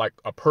it's not like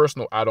a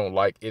personal I don't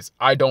like. It's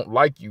I don't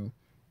like you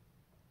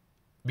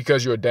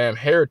because you're a damn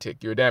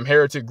heretic. You're a damn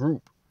heretic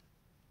group.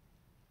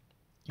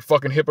 You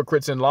fucking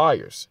hypocrites and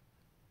liars.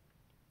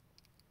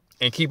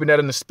 And keeping that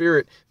in the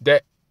spirit,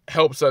 that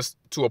helps us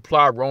to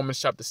apply Romans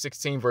chapter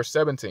 16, verse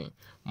 17.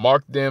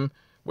 Mark them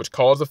which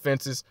cause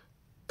offenses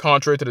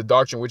contrary to the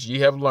doctrine which ye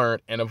have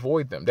learned, and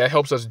avoid them. That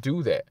helps us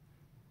do that.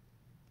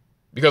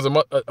 Because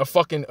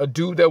a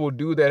dude that will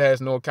do that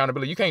has no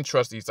accountability. You can't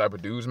trust these type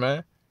of dudes,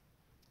 man.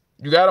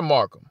 You got to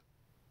mark them.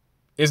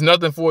 It's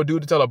nothing for a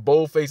dude to tell a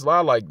bold-faced lie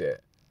like that.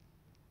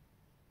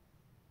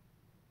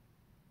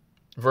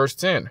 Verse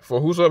 10, for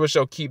whosoever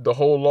shall keep the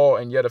whole law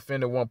and yet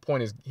offend at one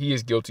point, he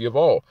is guilty of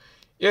all.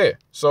 Yeah,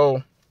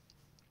 so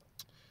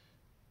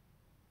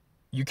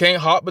you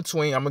can't hop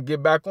between, I'm going to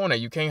get back on that.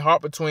 You can't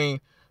hop between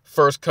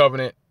first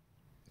covenant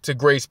to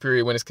grace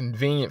period when it's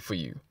convenient for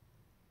you.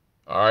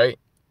 All right?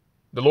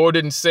 The Lord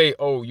didn't say,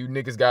 oh, you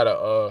niggas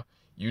gotta,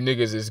 you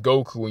niggas is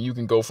Goku and you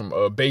can go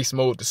from base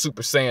mode to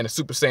Super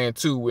Saiyan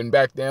 2 and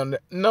back down.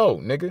 No,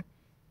 nigga.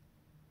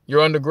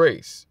 You're under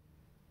grace.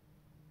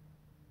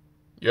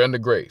 You're under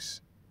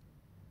grace.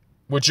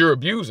 Which you're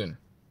abusing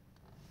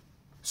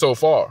so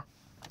far.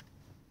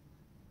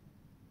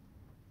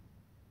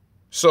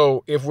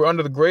 So if we're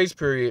under the grace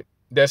period,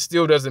 that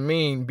still doesn't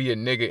mean be a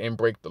nigga and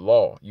break the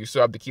law. You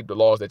still have to keep the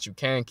laws that you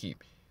can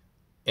keep.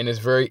 And it's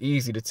very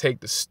easy to take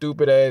the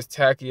stupid ass,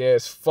 tacky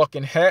ass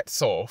fucking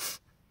hats off.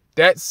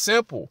 That's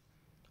simple.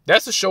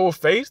 That's a show of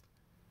faith.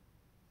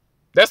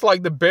 That's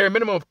like the bare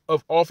minimum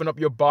of offering up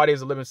your body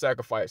as a living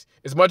sacrifice.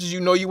 As much as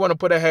you know you want to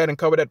put a hat and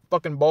cover that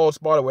fucking bald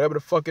spot or whatever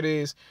the fuck it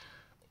is,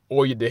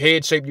 or the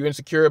head shape you're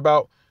insecure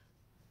about,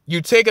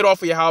 you take it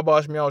off of your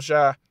Yahweh Shemel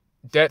Shah.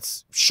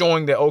 That's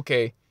showing that,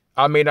 okay,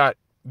 I may not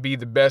be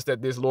the best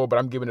at this, Lord, but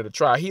I'm giving it a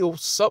try. He'll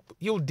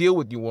deal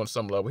with you on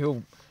some level.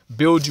 He'll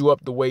build you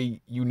up the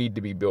way you need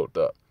to be built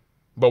up.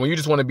 But when you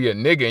just want to be a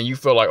nigga and you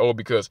feel like, oh,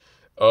 because,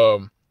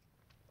 oh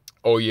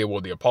yeah,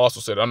 well, the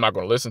apostle said, I'm not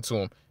going to listen to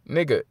him.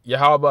 Nigga,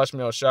 Yahweh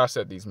Shemel Shah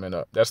set these men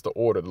up. That's the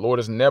order. The Lord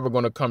is never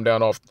going to come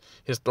down off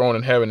his throne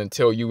in heaven and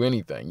tell you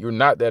anything. You're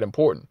not that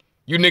important.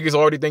 You niggas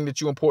already think that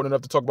you're important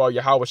enough to talk about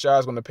Yahweh Shah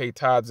is going to pay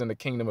tithes in the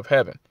kingdom of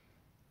heaven.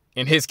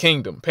 In his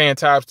kingdom, paying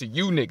tithes to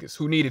you niggas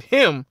who needed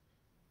him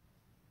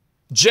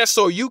just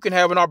so you can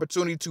have an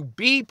opportunity to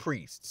be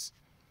priests.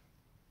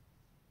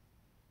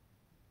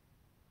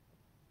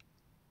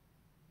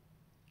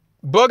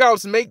 Bug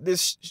outs make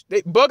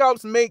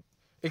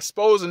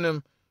exposing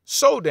them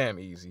so damn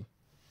easy.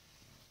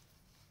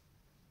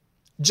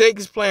 Jake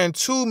is playing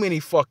too many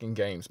fucking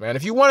games, man.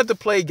 If you wanted to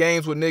play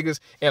games with niggas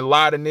and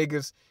lie to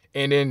niggas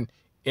and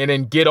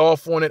then get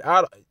off on it,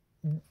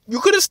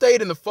 you could have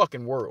stayed in the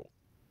fucking world.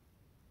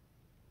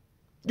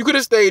 You could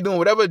have stayed doing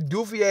whatever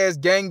doofy ass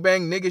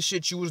gangbang nigga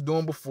shit you was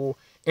doing before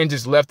and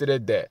just left it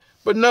at that.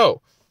 But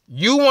no,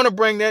 you want to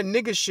bring that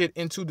nigga shit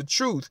into the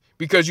truth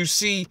because you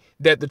see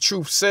that the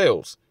truth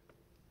sells.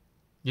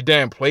 You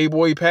damn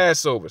Playboy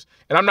Passovers.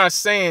 And I'm not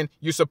saying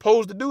you're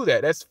supposed to do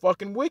that. That's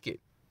fucking wicked.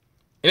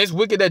 And it's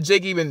wicked that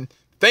Jake even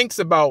thinks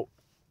about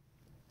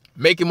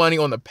making money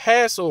on the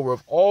Passover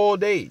of all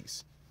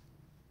days,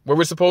 where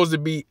we're supposed to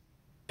be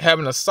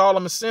having a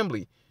solemn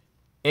assembly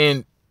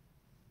and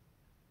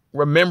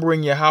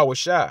remembering Yahweh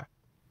Shai.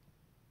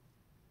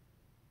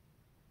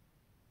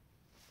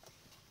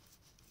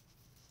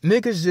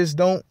 Niggas just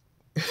don't.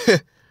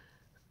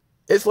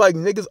 It's like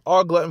niggas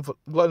are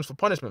gluttons for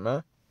punishment,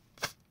 man.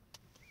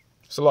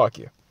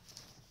 Salakia.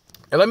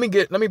 And let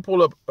me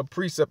pull up a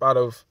precept out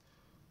of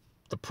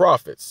the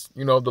prophets.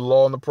 You know, the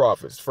law and the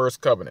prophets, first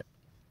covenant.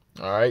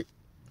 All right.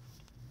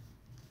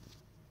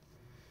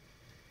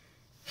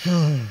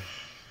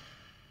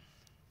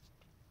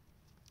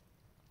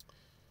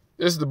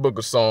 This is the book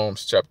of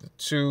Psalms, chapter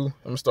 2. I'm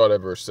going to start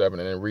at verse 7,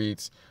 and it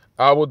reads,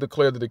 I will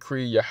declare the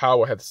decree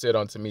Yahweh hath said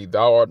unto me,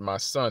 Thou art my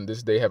son,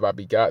 this day have I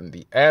begotten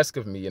thee. Ask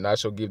of me, and I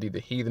shall give thee the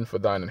heathen for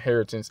thine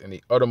inheritance, and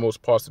the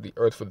uttermost parts of the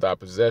earth for thy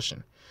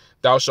possession.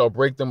 Thou shalt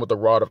break them with a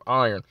rod of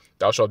iron.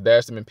 Thou shalt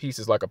dash them in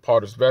pieces like a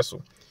potter's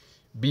vessel.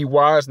 Be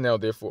wise now,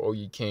 therefore, O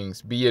ye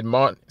kings. Be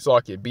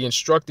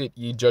instructed,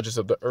 ye judges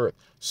of the earth.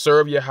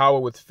 Serve Yahweh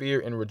with fear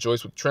and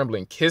rejoice with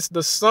trembling. Kiss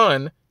the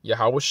Son,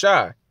 Yahweh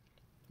Shai.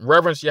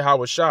 Reverence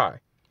Yahweh Shai.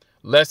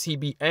 lest he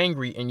be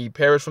angry and ye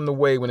perish from the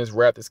way when his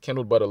wrath is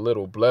kindled but a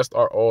little. Blessed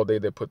are all they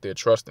that put their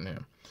trust in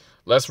him.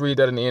 Let's read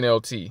that in the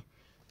NLT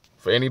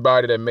for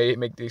anybody that may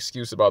make the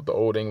excuse about the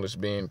Old English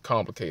being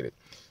complicated.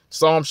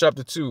 Psalm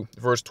chapter 2,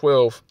 verse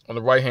 12 on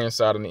the right-hand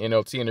side in the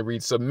NLT, and it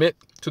reads, submit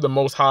to the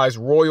Most High's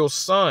royal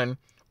Son,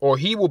 or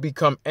he will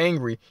become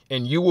angry,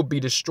 and you will be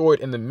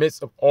destroyed in the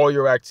midst of all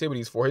your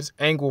activities, for his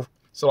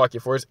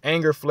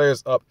anger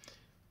flares up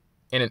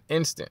in an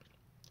instant.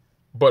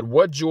 But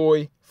what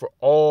joy for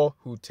all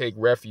who take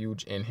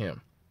refuge in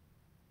him.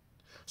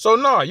 So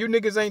nah, you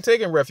niggas ain't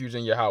taking refuge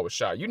in Yahweh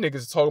Shai. You niggas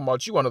is talking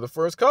about you under the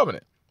first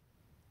covenant.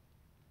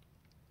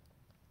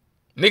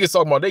 Niggas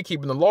talking about they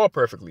keeping the law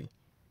perfectly.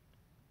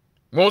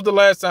 When was the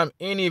last time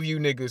any of you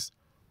niggas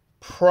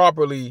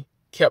properly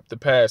kept the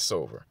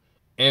Passover?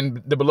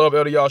 And the beloved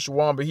Elder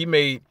Yahshua, he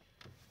made,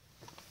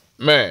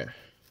 man,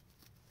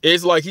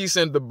 it's like he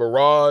sent the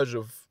barrage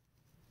of,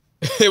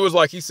 it was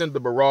like he sent the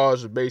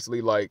barrage of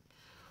basically like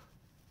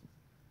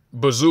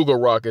bazooka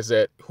rockets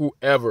at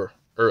whoever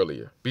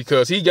earlier,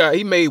 because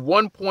he made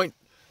one point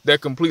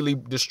that completely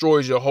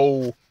destroys your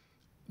whole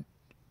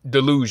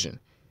delusion.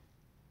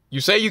 You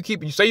say you're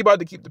about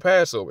to keep the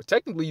Passover.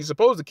 Technically, you're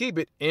supposed to keep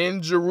it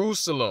in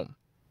Jerusalem.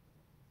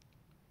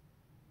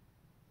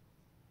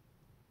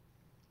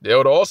 The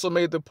elder also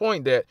made the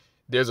point that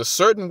there's a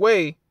certain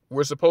way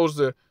we're supposed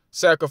to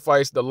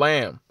sacrifice the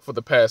lamb for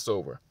the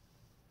Passover.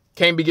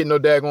 Can't be getting no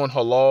daggone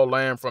halal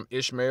lamb from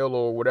Ishmael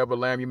or whatever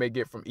lamb you may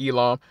get from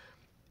Elam,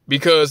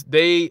 because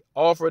they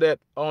offer that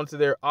onto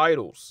their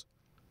idols.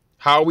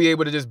 How are we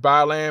able to just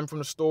buy lamb from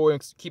the store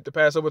and keep the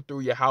Passover?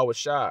 Through Yahweh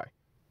Shai.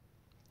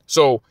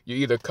 So you're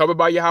either covered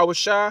by Yahweh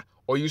Shai,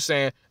 or you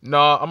saying,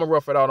 nah, I'm going to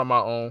rough it out on my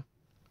own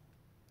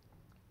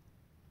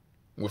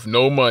with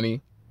no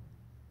money,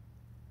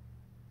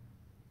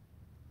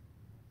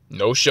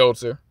 no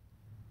shelter,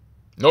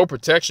 no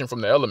protection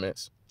from the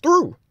elements,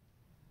 through.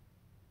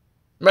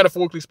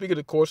 Metaphorically speaking,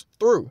 of course,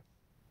 through.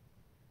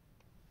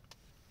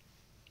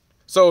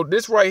 So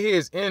this right here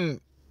is in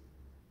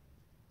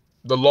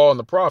the law and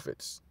the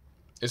prophets.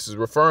 This is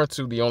referring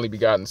to the only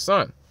begotten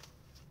Son.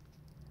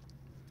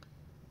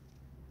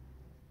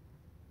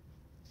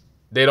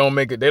 They don't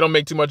make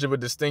too much of a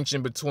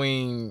distinction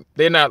between,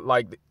 they're not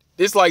like,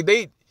 it's like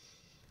they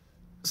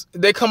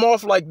come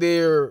off like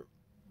they're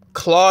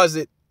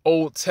closet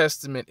Old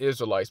Testament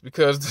Israelites,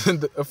 because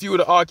a few of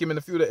the argument,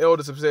 a few of the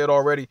elders have said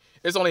already,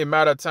 it's only a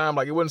matter of time,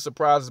 like it wouldn't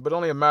surprise us, but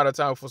only a matter of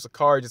time before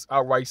Sakari just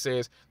outright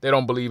says they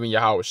don't believe in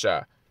Yahweh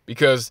Shai.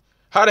 Because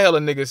how the hell a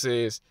nigga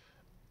says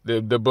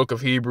the book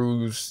of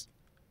Hebrews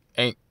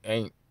ain't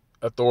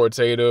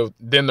authoritative,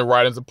 then the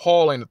writings of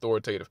Paul ain't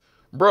authoritative.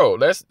 Bro,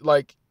 that's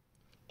like,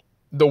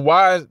 the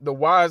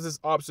wisest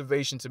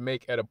observation to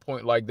make at a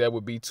point like that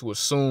would be to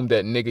assume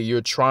that, nigga, you're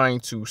trying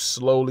to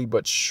slowly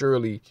but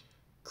surely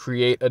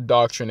create a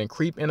doctrine and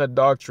creep in a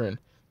doctrine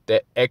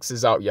that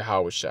X's out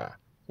Yahweh Shai,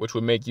 which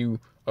would make you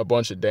a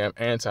bunch of damn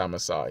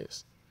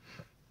anti-messiahs.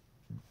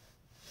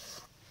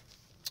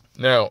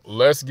 Now,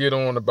 let's get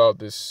on about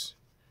this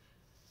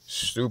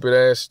stupid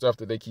ass stuff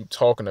that they keep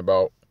talking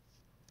about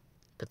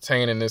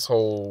pertaining this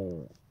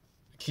whole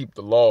keep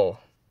the law.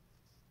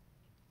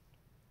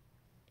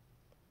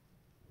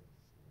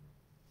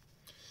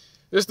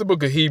 This is the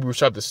book of Hebrews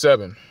chapter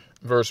 7,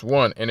 verse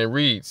 1, and it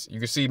reads, you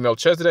can see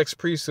Melchizedek's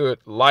priesthood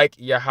like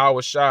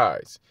Yahweh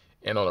Shai's.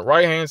 And on the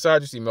right-hand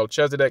side, you see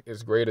Melchizedek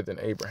is greater than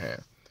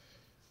Abraham.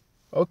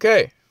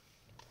 Okay.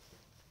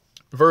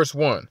 Verse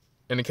 1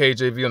 in the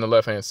KJV on the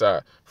left-hand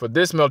side. For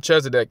this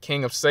Melchizedek,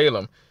 king of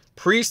Salem,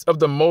 priest of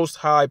the Most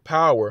High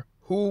Power,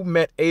 who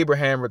met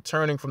Abraham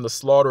returning from the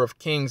slaughter of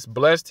kings,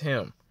 blessed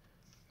him,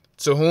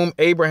 to whom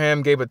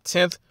Abraham gave a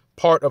 10th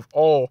part of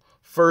all,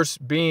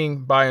 first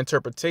being by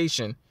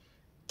interpretation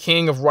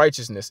king of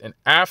righteousness, and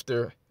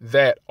after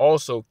that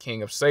also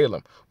king of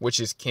Salem, which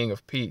is king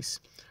of peace,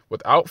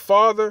 without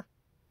father,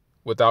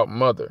 without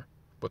mother,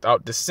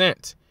 without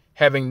descent,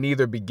 having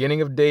neither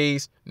beginning of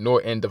days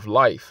nor end of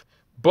life,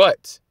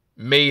 but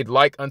made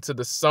like unto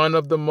the Son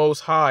of the Most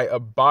High,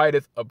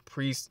 abideth a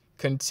priest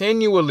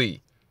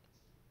continually.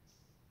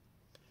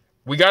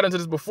 We got into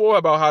this before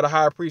about how the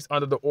high priest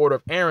under the order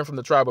of Aaron from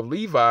the tribe of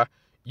Levi,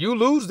 you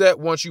lose that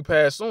once you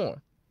pass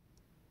on.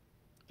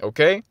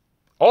 Okay?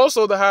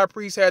 Also, the high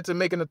priest had to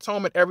make an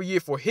atonement every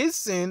year for his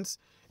sins,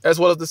 as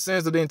well as the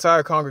sins of the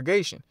entire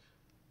congregation.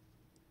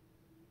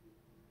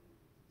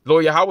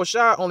 Lord Yahweh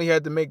Shai only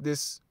had to make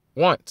this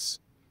once,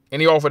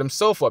 and he offered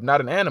himself up,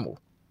 not an animal.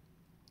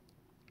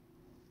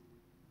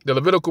 The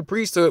Levitical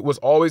priesthood was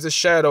always a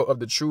shadow of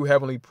the true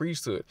heavenly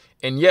priesthood.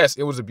 And yes,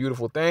 it was a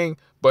beautiful thing,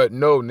 but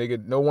no,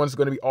 nigga, no one's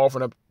going to be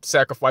offering up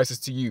sacrifices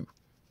to you.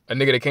 A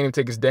nigga that can't even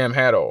take his damn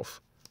hat off.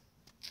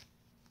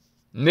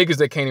 Niggas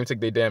that can't even take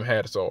their damn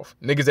hats off.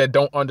 Niggas that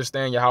don't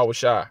understand Yahweh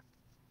Shai.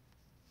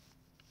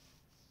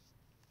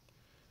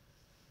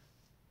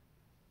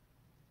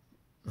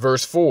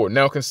 Verse 4.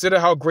 Now consider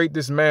how great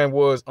this man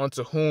was,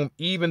 unto whom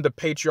even the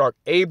patriarch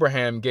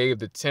Abraham gave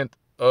the 10th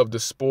of the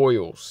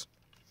spoils.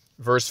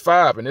 Verse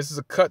 5. And this is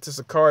a cut to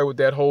Sakari with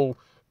that whole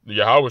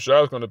Yahweh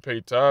Shai is going to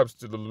pay tithes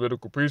to the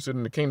Levitical priesthood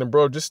in the kingdom,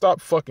 bro. Just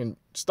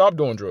stop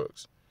doing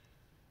drugs.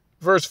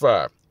 Verse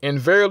 5. And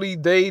verily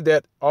they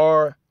that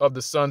are of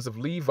the sons of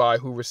Levi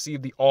who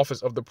receive the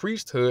office of the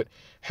priesthood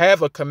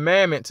have a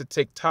commandment to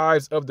take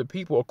tithes of the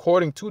people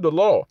according to the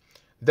law,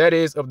 that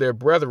is, of their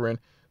brethren,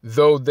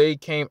 though they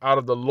came out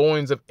of the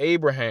loins of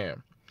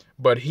Abraham.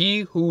 But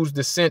he whose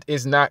descent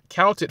is not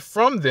counted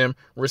from them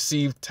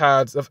received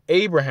tithes of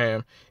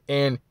Abraham,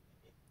 and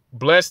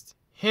blessed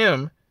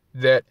him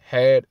that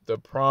had the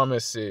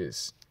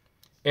promises.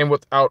 And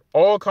without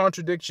all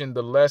contradiction,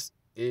 the less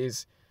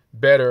is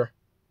better.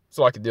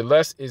 So like the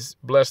less is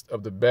blessed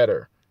of the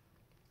better.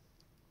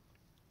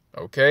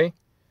 Okay?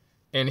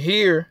 And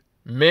here,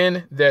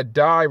 men that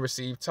die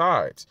receive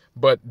tithes,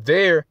 but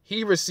there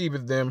he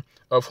receiveth them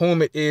of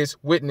whom it is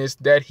witness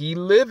that he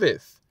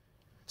liveth.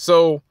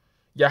 So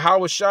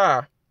Yahweh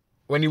Shai,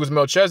 when he was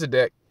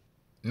Melchizedek,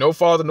 no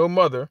father, no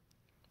mother,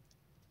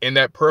 in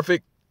that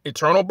perfect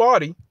eternal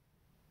body,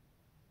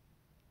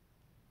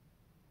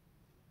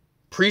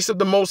 priest of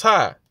the Most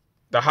High,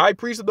 the high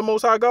priest of the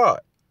Most High God.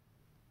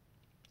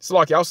 So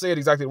like I'll say it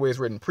exactly the way it's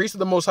written. Priest of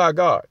the Most High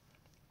God.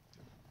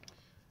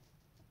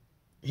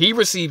 He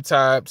received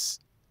tithes,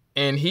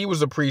 and he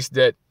was a priest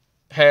that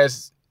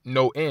has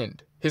no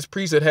end. His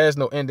priesthood has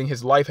no ending.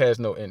 His life has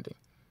no ending.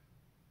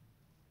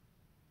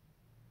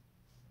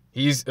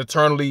 He's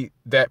eternally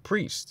that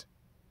priest.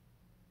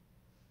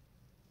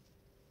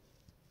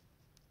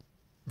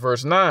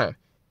 Verse 9.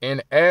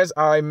 And as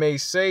I may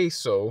say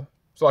so,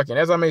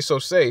 as I may so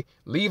say,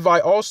 Levi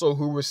also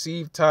who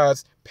received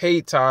tithes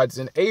paid tithes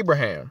in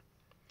Abraham.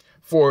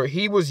 For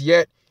he was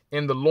yet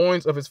in the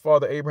loins of his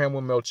father Abraham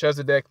when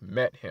Melchizedek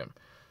met him.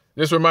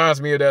 This reminds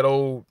me of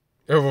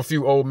a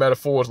few old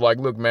metaphors like,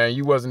 look, man,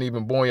 you wasn't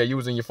even born yet. You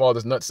was in your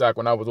father's nutsack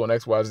when I was on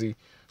XYZ.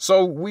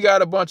 So we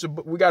got a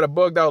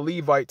bugged out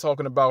Levite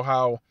talking about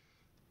how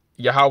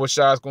Yahweh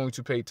Shai is going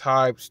to pay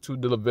tithes to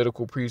the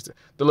Levitical priesthood.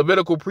 The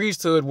Levitical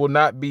priesthood will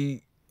not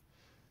be,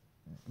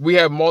 we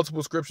have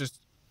multiple scriptures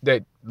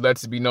that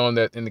lets it be known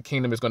that in the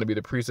kingdom is going to be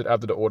the priesthood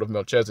after the order of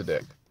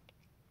Melchizedek,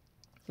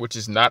 which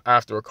is not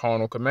after a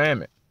carnal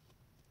commandment.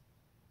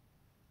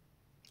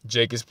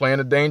 Jake is playing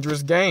a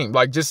dangerous game.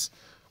 Like, just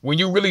when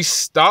you really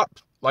stop,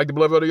 like the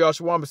beloved elder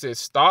Yahshua said,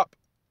 stop,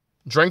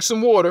 drink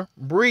some water,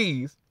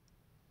 breathe,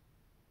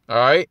 all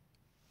right?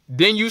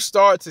 Then you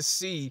start to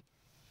see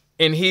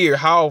and hear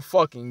how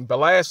fucking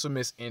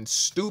blasphemous and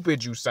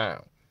stupid you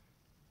sound.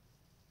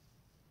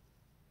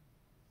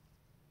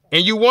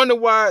 And you wonder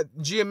why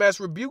GMS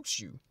rebukes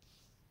you.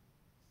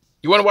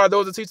 You wonder why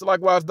those that teach the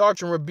likewise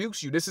doctrine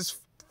rebukes you. This is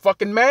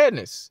fucking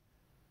madness.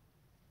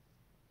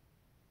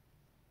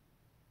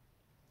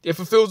 It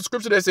fulfills the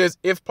scripture that says,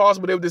 if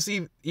possible, they will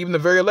deceive even the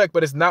very elect,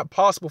 but it's not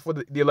possible for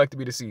the elect to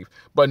be deceived.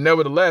 But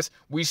nevertheless,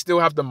 we still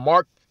have to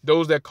mark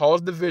those that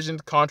cause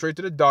divisions contrary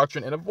to the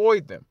doctrine and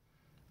avoid them.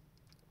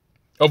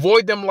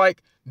 Avoid them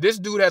like this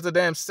dude has a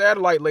damn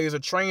satellite laser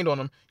trained on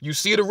him. You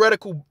see the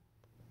reticle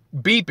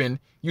beeping.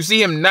 You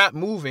see him not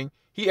moving.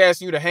 He asks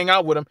you to hang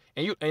out with him.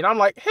 And I'm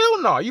like,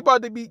 hell no, you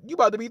about to be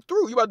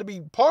through. You about to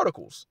be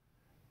particles.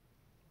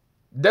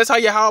 That's how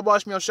Yahweh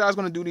Shai is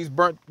going to do these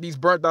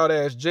burnt out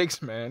ass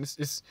jakes, man.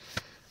 It's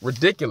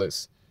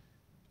ridiculous.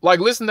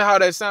 Like, listen to how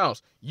that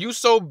sounds. You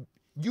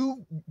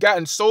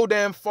gotten so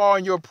damn far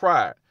in your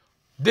pride.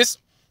 This,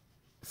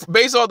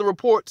 based on the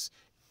reports,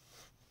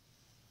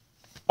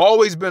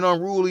 always been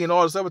unruly and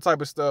all this other type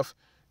of stuff.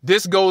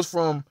 This goes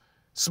from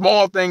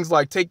small things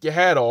like take your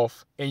hat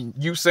off and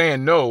you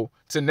saying no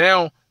to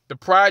now the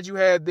pride you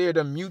had there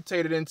that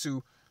mutated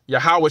into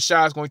Yahweh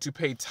Shai is going to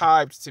pay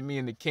tithes to me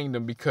in the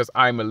kingdom because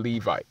I'm a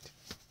Levite.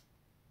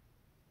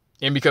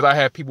 And because I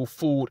have people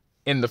fooled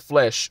in the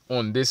flesh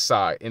on this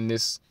side, in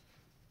this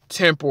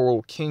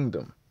temporal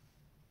kingdom,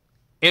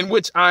 in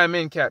which I am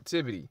in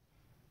captivity.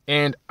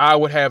 And I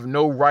would have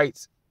no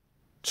rights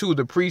to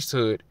the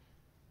priesthood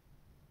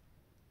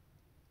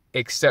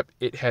except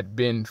it had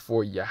been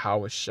for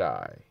Yahweh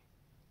Shai.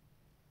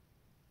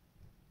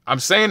 I'm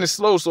saying this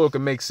slow so it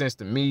can make sense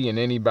to me and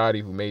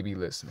anybody who may be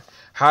listening.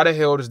 How the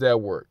hell does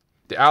that work?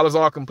 Did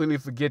Alazar completely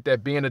forget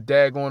that being a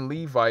daggone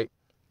Levite,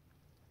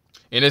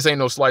 and this ain't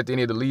no slight to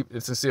any of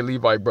the sincere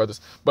Levite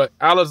brothers, but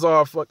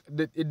Alazar,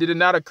 did it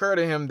not occur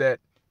to him that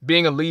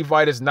being a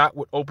Levite is not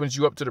what opens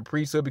you up to the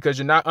priesthood because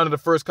you're not under the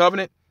first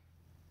covenant?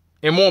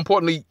 And more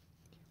importantly,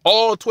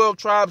 all 12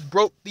 tribes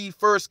broke the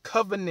first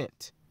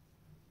covenant.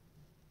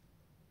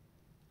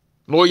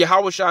 Lord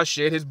Yahweh Shai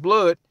shed his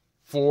blood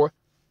for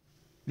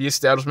the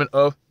establishment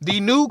of the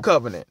new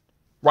covenant.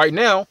 Right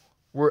now,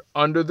 we're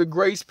under the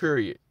grace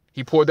period.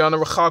 He poured down the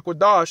Ruach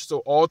HaKodesh so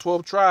all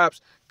 12 tribes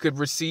could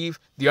receive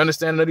the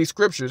understanding of these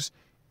scriptures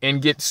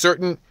and get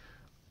certain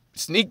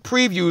sneak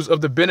previews of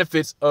the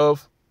benefits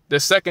of the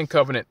second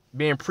covenant,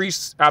 being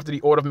priests after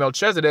the order of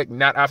Melchizedek,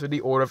 not after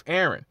the order of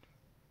Aaron.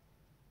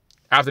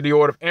 After the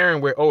order of Aaron,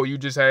 where, you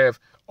just have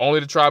only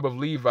the tribe of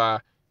Levi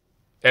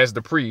as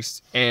the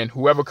priest, and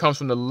whoever comes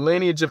from the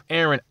lineage of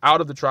Aaron out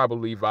of the tribe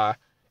of Levi,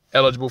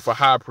 eligible for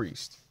high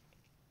priest.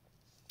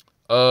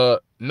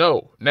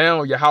 No.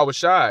 Now Yahweh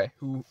Shai,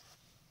 who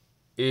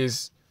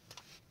is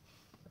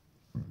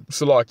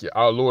Salakia,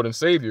 our Lord and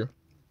Savior.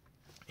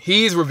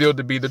 He's revealed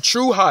to be the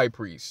true high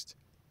priest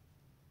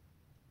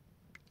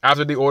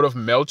after the order of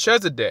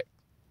Melchizedek.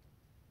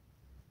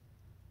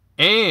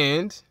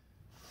 And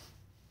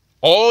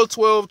all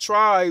 12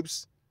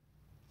 tribes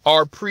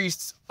are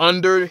priests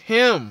under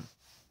him.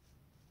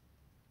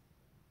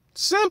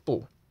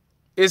 Simple.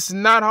 It's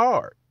not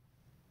hard.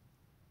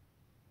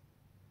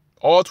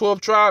 All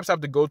 12 tribes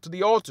have to go to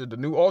the altar. The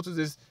new altars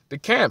is the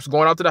camps,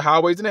 going out to the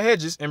highways and the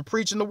hedges and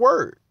preaching the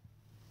word.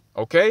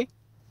 Okay?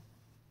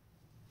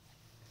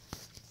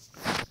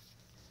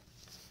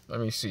 Let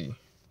me see.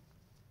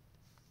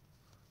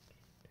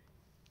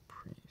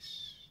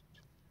 Priest.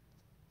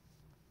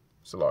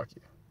 Salakia.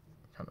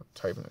 Kind of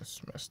typing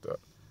this messed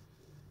up.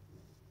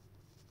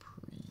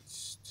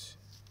 Priest.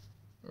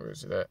 Where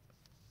is it at?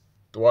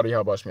 Dawadi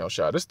Habash Mial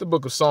Shah. This is the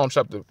book of Psalm,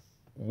 chapter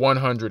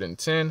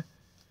 110.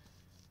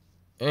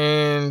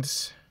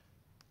 And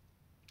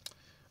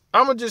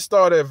I'm going to just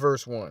start at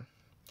verse 1.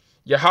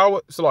 Yahweh,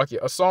 Salakia,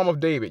 a psalm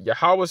of David.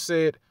 Yahweh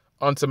said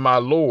unto my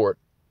Lord,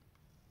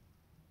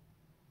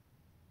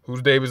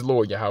 who's David's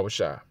Lord, Yahweh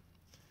Shai,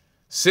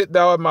 sit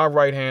thou at my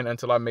right hand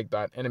until I make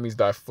thine enemies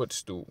thy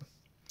footstool.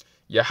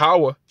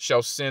 Yahweh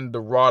shall send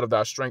the rod of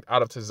thy strength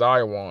out of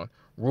Zion.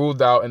 Rule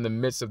thou in the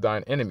midst of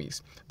thine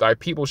enemies. Thy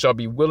people shall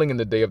be willing in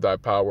the day of thy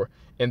power,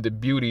 in the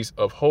beauties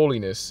of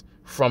holiness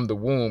from the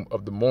womb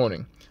of the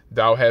morning.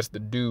 Thou hast the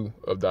dew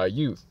of thy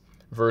youth.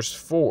 Verse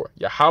 4,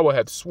 Yahweh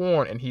hath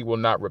sworn, and he will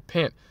not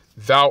repent.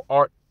 Thou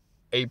art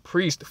a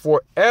priest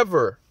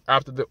forever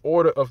after the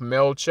order of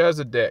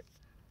Melchizedek.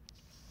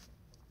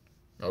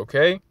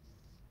 Okay?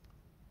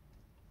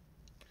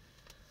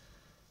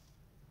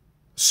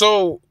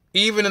 So,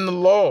 even in the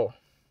law,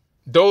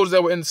 those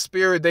that were in the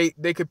spirit,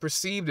 they could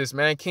perceive this,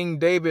 man. King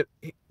David,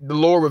 the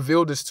Lord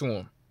revealed this to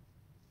him.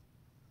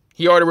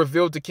 He already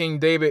revealed to King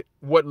David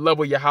what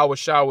level Yahweh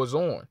Shai was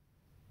on.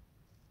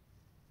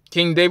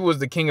 King David was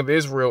the king of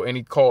Israel, and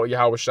he called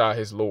Yahweh Shai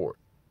his Lord.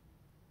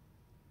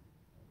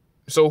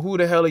 So who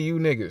the hell are you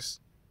niggas?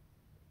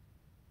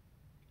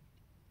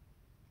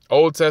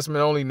 Old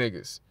Testament only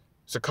niggas.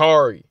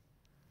 Sakari.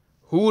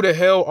 Who the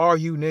hell are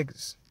you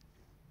niggas?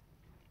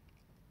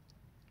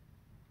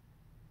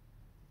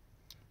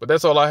 But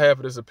that's all I have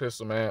for this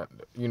epistle, man.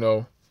 You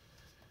know,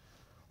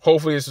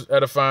 hopefully it's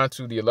edifying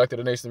to the elected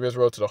of the nation of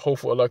Israel, to the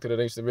hopeful elected of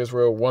the nation of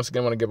Israel. Once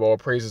again, I want to give all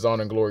praises,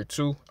 honor, and glory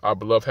to our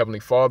beloved Heavenly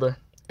Father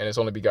and his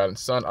only begotten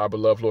Son, our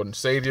beloved Lord and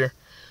Savior,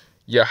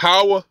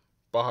 Yahweh,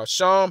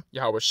 Bahasham,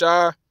 Yahweh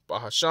Shai,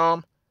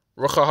 Bahasham,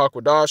 Ruach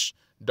HaKodesh.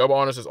 Double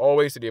honors as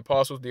always to the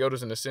apostles, the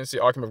elders, and the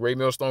sincere Archim of Great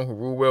Millstone, who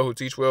rule well, who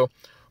teach well,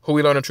 who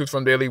we learn the truth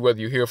from daily, whether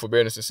you hear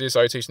forbearance and sincere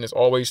salutation as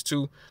always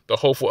to the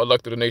hopeful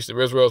elected of the nation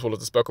of Israel, as well as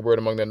the speckled bird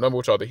among their number,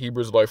 which are the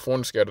Hebrews, like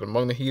foreigners scattered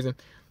among the heathen.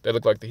 They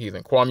look like the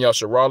heathen. Kwam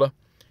Yasharala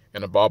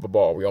and Abba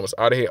Ball. We almost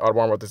out of here.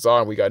 Adwan Ratazah,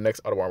 and we got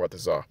next Adwan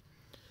Ratazah.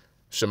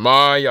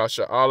 Shema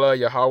Yasha'ala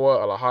Yahweh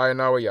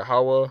Alahayanawa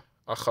Yahweh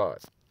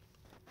Achad.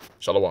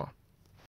 Shalom.